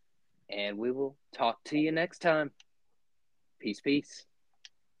 And we will talk to you next time. Peace.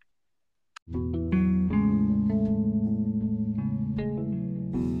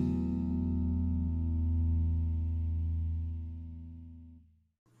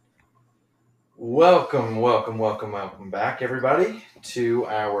 Welcome back, everybody, to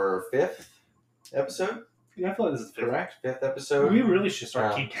our 5th episode. Yeah, I feel like this is correct. 5th episode. We really should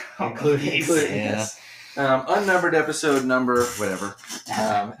start keeping including this. Unnumbered episode number, whatever.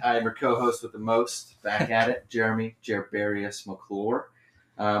 I'm your co-host with the most, back at it, Jeremy Jarbarius McClure.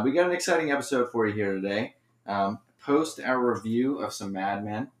 We got an exciting episode for you here today. Post our review of some Mad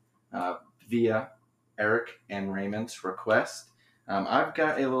Men via Eric and Raymond's request. I've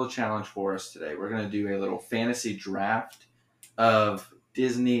got a little challenge for us today. We're going to do a little fantasy draft of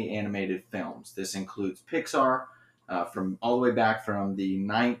Disney animated films. This includes Pixar, from all the way back from the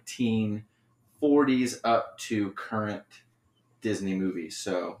 1940s up to current Disney movies.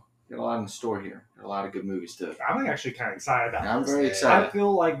 So, got a lot in store here. Got a lot of good movies to. I'm actually kind of excited about this. I'm very excited. I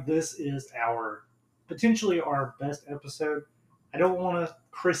feel like this is potentially our best episode. I don't want to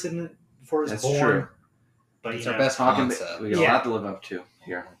christen it before it's born. True. But it's our best concept. We got a lot to live up to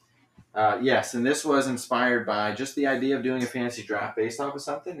here. Yes, and this was inspired by just the idea of doing a fantasy draft based off of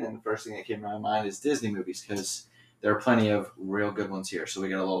something. And the first thing that came to my mind is Disney movies, because there are plenty of real good ones here. So we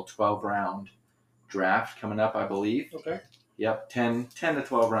got a little 12-round draft coming up, I believe. Okay. Yep, 10 to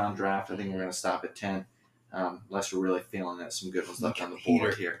 12-round draft. I think we're going to stop at 10, unless we're really feeling that some good ones left on the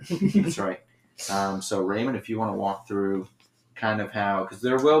board here. That's right. So Raymond, if you want to walk through kind of how, because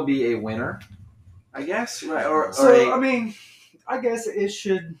there will be a winner, I guess, right? So, I mean, I guess it's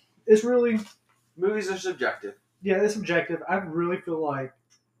really, movies are subjective. yeah, it's subjective. I really feel like,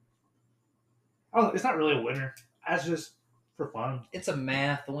 it's not really a winner. That's just for fun. It's a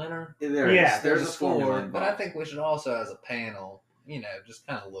math winner. There's a formula involved. But I think we should also, as a panel, just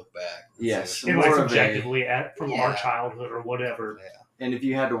kind of look back. Yes. And like subjectively from our Yeah. childhood or whatever. Yeah. And if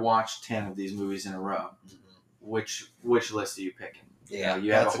you had to watch 10 of these movies in a row, which list are you picking? Yeah.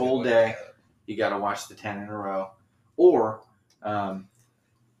 You have a whole day. You got to watch the 10 in a row. Or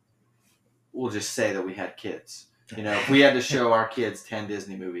we'll just say that we had kids. If we had to show our kids 10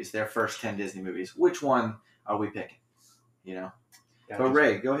 Disney movies, their first 10 Disney movies, which one are we picking? But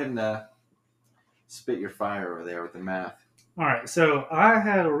Ray, go ahead and spit your fire over there with the math. All right, so I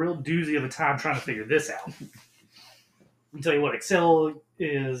had a real doozy of a time trying to figure this out. I'll tell you what, Excel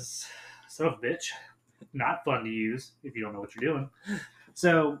is son of a bitch. Not fun to use if you don't know what you're doing.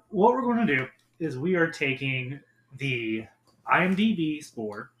 So what we're going to do is we are taking the IMDb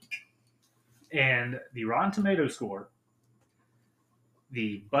score and the Rotten Tomatoes score,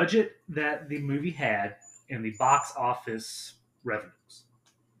 the budget that the movie had, and the box office revenues.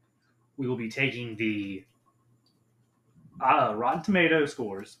 We will be taking the Rotten Tomato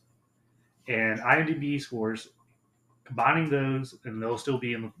scores and IMDb scores, combining those, and they'll still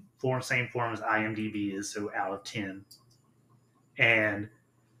be in the same form as IMDb is, so out of 10. And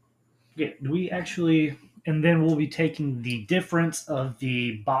and then we'll be taking the difference of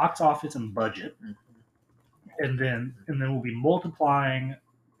the box office and budget, and then we'll be multiplying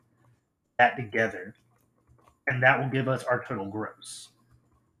that together, and that will give us our total gross.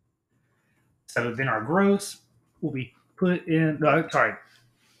 So then our gross will be put in. No, sorry.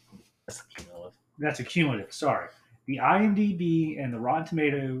 That's a cumulative. Sorry. The IMDb and the Rotten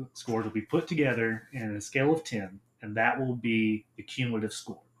Tomato scores will be put together in a scale of 10, and that will be the cumulative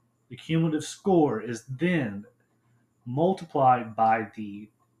score. The cumulative score is then multiplied by the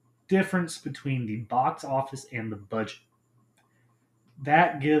difference between the box office and the budget.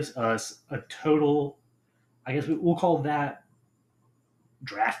 That gives us a total, I guess we'll call that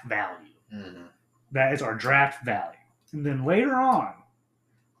draft value. Mm-hmm. That is our draft value. And then later on,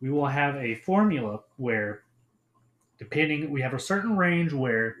 we will have a formula where, we have a certain range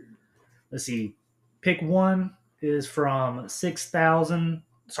where, let's see, pick 1 is from 8,000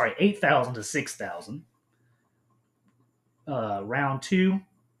 to 6,000. Round 2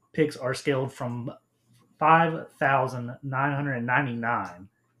 picks are scaled from 5,999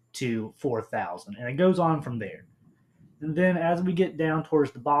 to 4,000, and it goes on from there. And then as we get down towards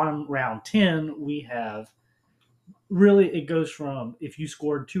the bottom, round 10, we have it goes from, if you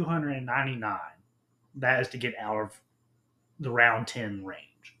scored 299, that is to get out of the round 10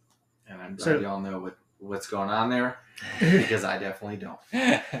 range. And I'm glad y'all know what's going on there, because I definitely don't.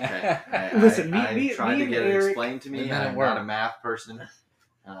 Okay. Listen, I tried to get it explained to me, and I'm work. not a math person.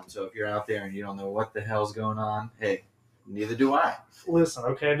 So if you're out there and you don't know what the hell's going on, hey, neither do I. Listen,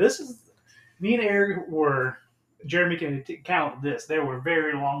 okay, me and Eric were, Jeremy can count this. There were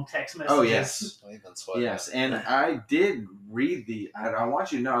very long text messages. Oh, yes. We've been sweating. Yes, and I did read I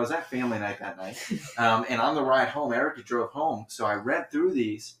want you to know, I was at family night that night, and on the ride home, Erica drove home, so I read through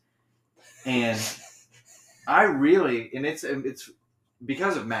these, and I really, and it's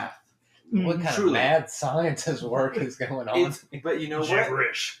because of math. What kind of mad scientist work is going on? But you know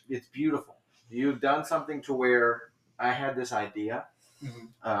Gibberish. what? It's beautiful. You've done something to where I had this idea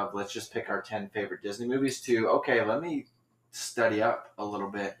of, let's just pick our 10 favorite Disney movies, to, okay, let me study up a little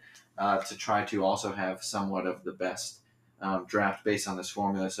bit to try to also have somewhat of the best draft based on this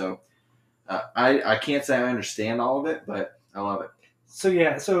formula. So I can't say I understand all of it, but I love it.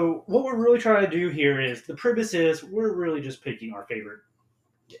 So what we're really trying to do here is, the premise is, we're really just picking our favorite.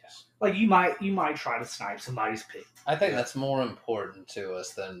 Yes. Like, you might try to snipe somebody's pick. I think that's more important to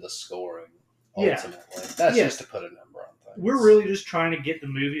us than the scoring, Yeah. ultimately. That's just to put a number on things. We're really just trying to get the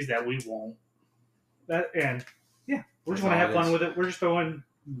movies that we want. We're just going to have fun with it. We're just throwing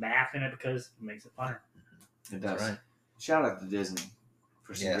math in it because it makes it funner. It does. Right. Shout out to Disney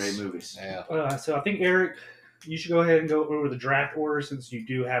for some great movies. Yeah. So I think, Eric, you should go ahead and go over the draft order, since you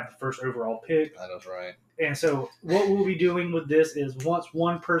do have the first overall pick. That is right. And so what we'll be doing with this is, once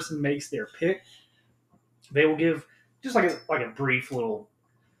one person makes their pick, they will give just like a brief little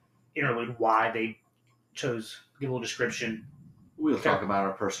interlude why they chose, give a little description. We'll talk about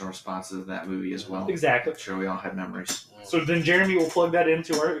our personal responses to that movie as well. Exactly. I'm sure we all have memories. So then Jeremy will plug that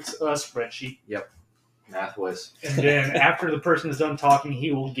into our spreadsheet. Yep. Math whiz. And then after the person is done talking,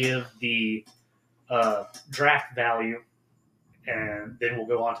 he will give the draft value, and then we'll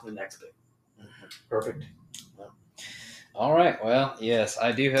go on to the next bit. Perfect. All right. Well, yes,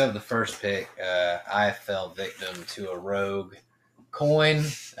 I do have the first pick. I fell victim to a rogue coin.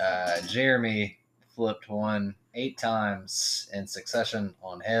 Jeremy flipped one 8 times in succession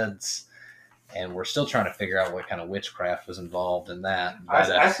on heads, and we're still trying to figure out what kind of witchcraft was involved in that.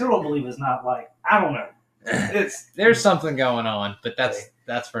 But, I still don't believe it's not like, I don't know. There's something going on, but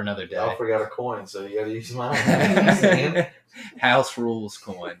that's for another day. Y'all forgot a coin, so you got to use mine. House rules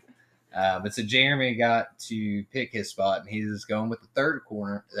coin. But so Jeremy got to pick his spot, and he's going with the third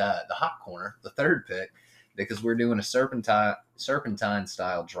corner, the hot corner, the third pick, because we're doing a serpentine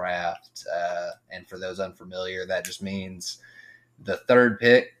style draft. And for those unfamiliar, that just means the third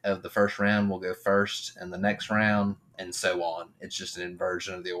pick of the first round will go first, and the next round, and so on. It's just an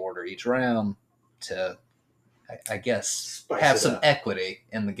inversion of the order each round to, I guess, Spice have it some up. equity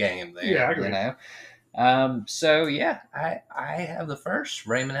in the game there. Yeah, I agree. You know? So yeah, I have the first.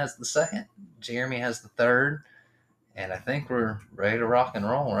 Raymond has the second. Jeremy has the third, and I think we're ready to rock and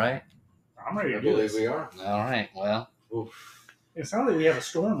roll, right? I'm ready I to do believe this. we are. All right. Well, Oof. It sounds like we have a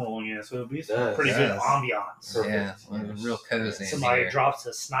storm rolling in, so it'll be some Does. pretty good Does. ambiance. Perfect. yeah, we're real cozy. in Somebody here. drops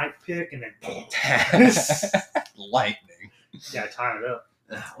a snipe pick and then Lightning. yeah, time it up.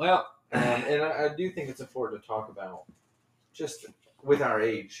 Well, And I do think it's important to talk about, just with our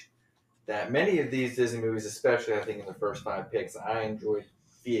age, that many of these Disney movies, especially I think in the first 5 picks, I enjoyed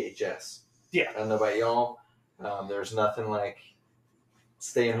VHS. Yeah. I don't know about y'all. There's nothing like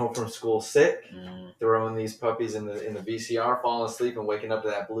staying home from school sick, throwing these puppies in the VCR, falling asleep, and waking up to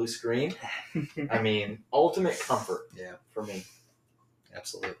that blue screen. I mean, ultimate comfort. Yeah. For me.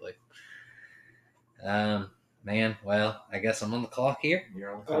 Absolutely. Man, well, I guess I'm on the clock here.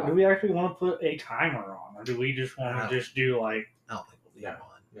 You're on the clock. Do we actually want to put a timer on, or do we just want to just do like? I don't think we'll need No. one.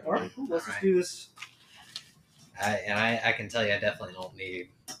 All right, cool, let's All just right. do this. I can tell you, I definitely don't need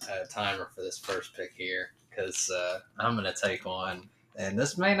a timer for this first pick here, because I'm going to take one, and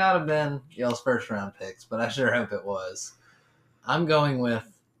this may not have been y'all's first round picks, but I sure hope it was. I'm going with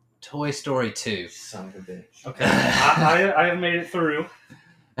Toy Story 2. Son of a bitch. Okay, I have made it through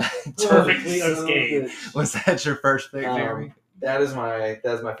perfectly Son of a unscathed. bitch. Was that your first pick, Jeremy? That is my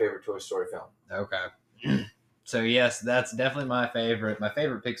favorite Toy Story film. Okay. So yes, that's definitely my favorite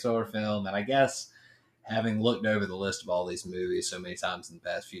Pixar film, and I guess having looked over the list of all these movies so many times in the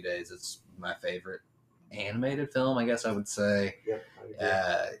past few days, it's my favorite animated film, I guess I would say. Yep. I agree.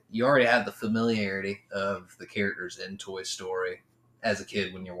 You already have the familiarity of the characters in Toy Story as a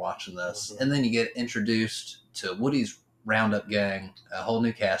kid when you're watching this, and then you get introduced to Woody's Roundup gang, a whole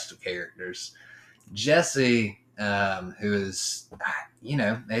new cast of characters. Jesse, who is,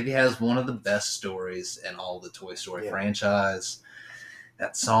 maybe has one of the best stories in all the Toy Story franchise.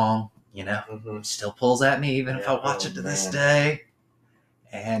 That song, still pulls at me even if I watch it to this day.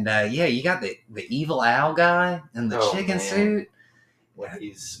 And you got the evil owl guy in the chicken suit. When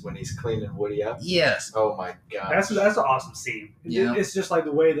he's cleaning Woody up. Yes. Oh my god. That's an awesome scene. Yeah. It's just like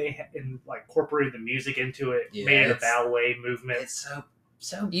the way they incorporated the music into it, made it a ballet movement. It's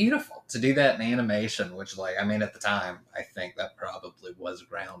so beautiful to do that in animation, which at the time, I think that probably was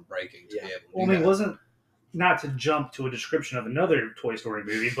groundbreaking to be able to do that. It wasn't, not to jump to a description of another Toy Story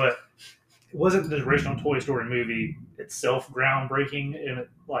movie, but it wasn't the original Toy Story movie itself groundbreaking in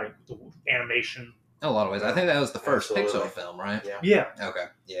the animation. In a lot of ways. I think that was the first Absolutely. Pixar film, right? Yeah. Okay.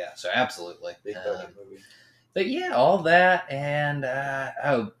 Yeah, so absolutely. Big budget movie. But yeah, all that, and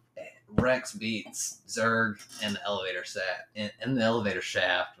Rex beats Zurg in the elevator in the elevator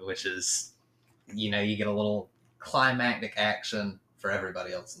shaft, which is, you get a little climactic action for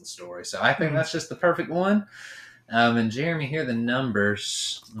everybody else in the story. So I think that's just the perfect one. And Jeremy, here are the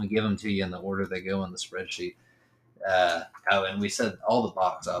numbers. I'm gonna give them to you in the order they go on the spreadsheet. And we said all the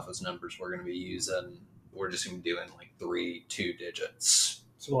box office numbers we're going to be using. We're just going to be doing 3 2 digits.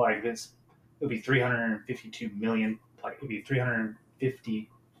 So it would be 352 million. It would be $350.2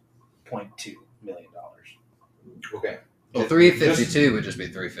 million. Okay. Well, 352 would just be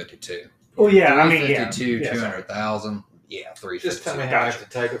 352. Oh yeah, 352, yeah. 200,000. Yeah, 352. Just tell me how I have to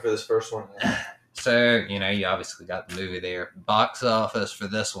type it for this first one. So you obviously got the movie there. Box office for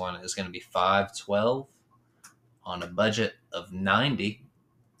this one is going to be 512 on a budget of 90.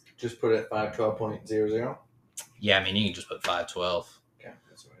 Just put it at 512.00. Yeah, you can just put 512. Okay,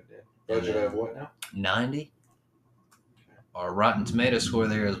 that's what I did. Budget of what now? 90. Our Rotten Tomato score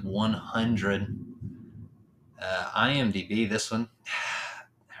there is 100. IMDb, this one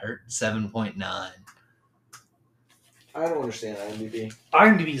hurt 7.9. I don't understand IMDb.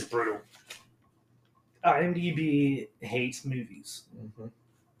 IMDb is brutal. IMDb hates movies. Mm-hmm.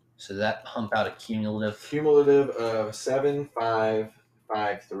 So that pump out a cumulative of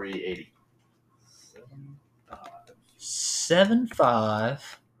 755380.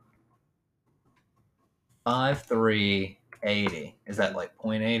 755380. Is that like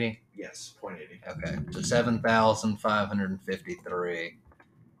 0.80? Yes, 0.80. Okay, so 7,553.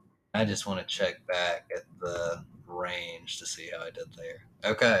 I just want to check back at the range to see how I did there.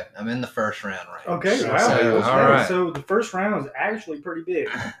 Okay, I'm in the first round range. Okay, wow. So, all right. So the first round is actually pretty big.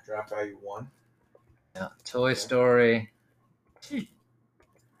 Draft value 1. Yeah, Toy Story.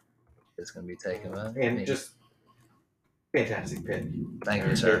 It's going to be taken by And me. just fantastic pick. Thank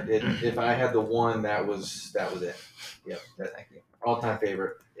you, sir. If I had the one, that was it. Yep. Thank you. All-time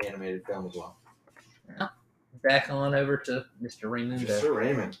favorite animated film as well. Back on over to Mr. Raymond. Sir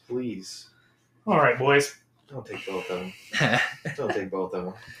Raymond, please. All right, boys. Don't take both of them. Don't take both of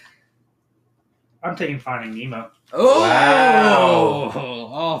them. I'm taking Finding Nemo. Oh, Wow.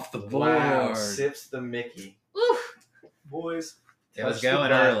 off the board. Wow. Sips the Mickey. Boys, It was Touch the going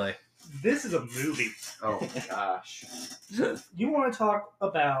button. early. this is a movie. Oh, gosh. You want to talk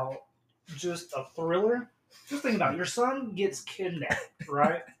about just a thriller? Just think about it. Your son gets kidnapped,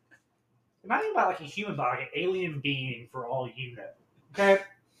 right? Not even by like a human, but like an alien being for all you know. Okay?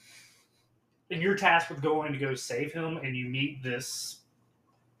 And you're tasked with going to go save him, and you meet this.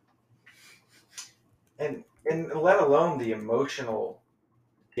 And let alone the emotional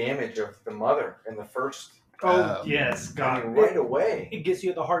damage of the mother in the first. Oh, yes, God. I mean, right away. It gets you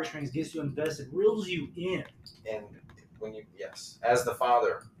at the heartstrings, gets you invested, reels you in. And when you, as the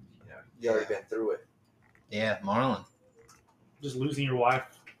father, you already been through it. Yeah, Marlon. Just losing your wife,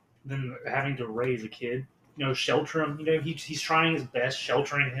 then having to raise a kid. Shelter him. He's trying his best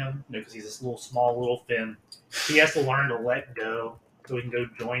sheltering him. Because he's this small little fin. He has to learn to let go so he can go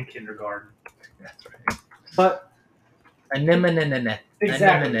join kindergarten. That's right. But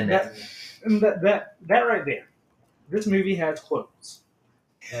exactly, that right there. This movie has quotes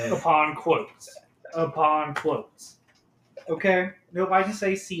upon quotes upon quotes. Okay, nobody can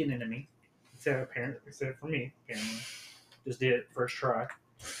say "see an enemy," except for me. Apparently, just did it first try.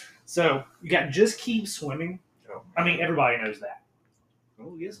 So you got "just keep swimming." Oh. I mean, everybody knows that.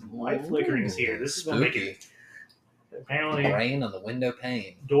 Oh, yes, some light flickerings here. This is going to make it. Apparently, rain on the window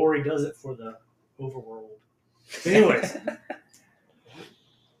pane. Dory does it for the overworld. Anyways.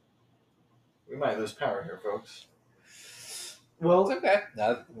 We might lose power here, folks. Well, It's okay.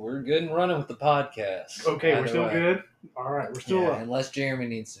 We're good and running with the podcast. okay, Either we're still way. good. All right, we're still up. Unless Jeremy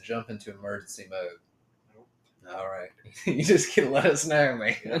needs to jump into emergency mode. All right. You just can let us know,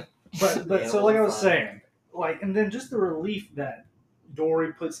 man. But so like I was saying, and then just the relief that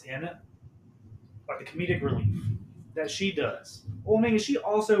Dory puts in it, like the comedic relief that she does. Well, I mean, she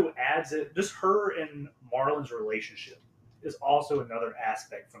also adds it. Just her and Marlon's relationship is also another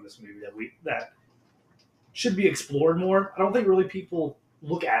aspect from this movie that should be explored more. I don't think really people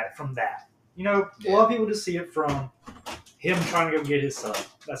look at it from that. A lot of people just see it from him trying to go get his son.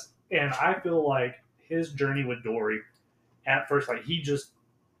 And I feel like his journey with Dory, at first, he just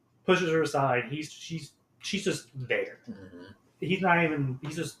pushes her aside. She's just there. Mm-hmm.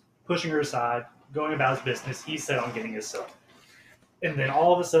 He's just pushing her aside, going about his business. He's set on getting his son. And then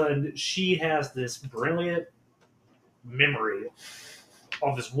all of a sudden, she has this brilliant memory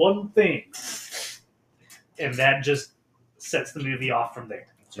of this one thing. And that just sets the movie off from there.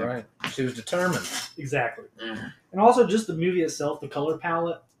 That's right. She was determined. Exactly. And also just the movie itself, the color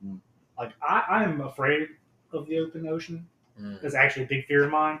palette. I'm afraid of the open ocean. That's actually a big fear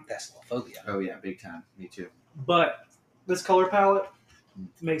of mine. Thessalophobic. Oh, yeah, big time. Me too. But this color palette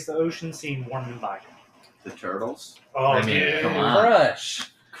makes the ocean seem warm and inviting. The turtles? Oh, dude. come on.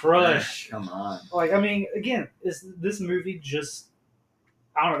 Crush. Come on. Again, is this movie just...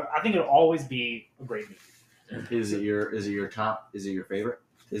 I don't know. I think it'll always be a great movie. Is it your favorite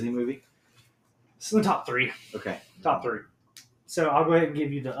Disney movie? It's in the top 3. Okay. Top 3. So I'll go ahead and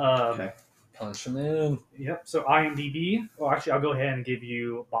give you the... Okay. Punch them in. Yep. So IMDb. Well, actually, I'll go ahead and give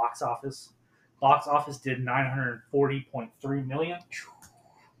you box office. Box office did $940.3 million.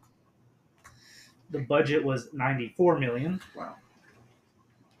 The budget was $94 million. Wow.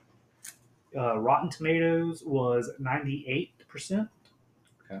 Rotten Tomatoes was 98%. Okay.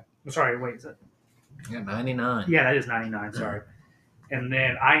 I'm sorry, wait, is that? Yeah, 99. Yeah, that is 99. Sorry. And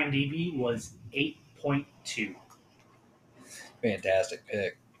then IMDb was 8.2. Fantastic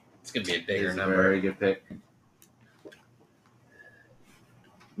pick. It's going to be a bigger It's a number. very good pick.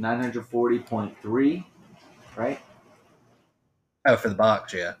 940.3, right? Oh, for the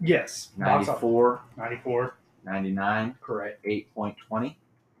box, yeah. Yes. Box office. 94, 94. 99, Correct. 8.20.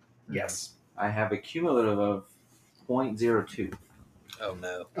 Yes. I have a cumulative of 0.02. Oh,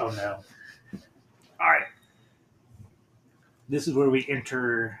 no. Oh, no. All right. This is where we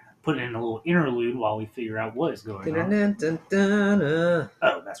enter put in a little interlude while we figure out what is going on. Dun-dun-dun-dun-dun.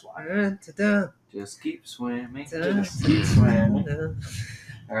 Oh, that's why. Dun-dun-dun. Just keep swimming. Dun, Just keep swimming. dun.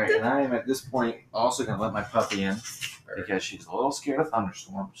 All right, and I am at this point also going to let my puppy in because she's a little scared of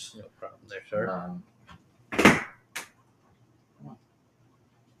thunderstorms. No problem there, sir.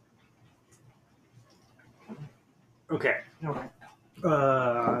 Okay.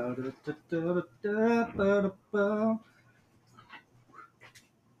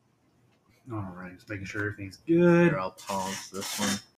 All right, just making sure everything's good. Here, I'll pause this one.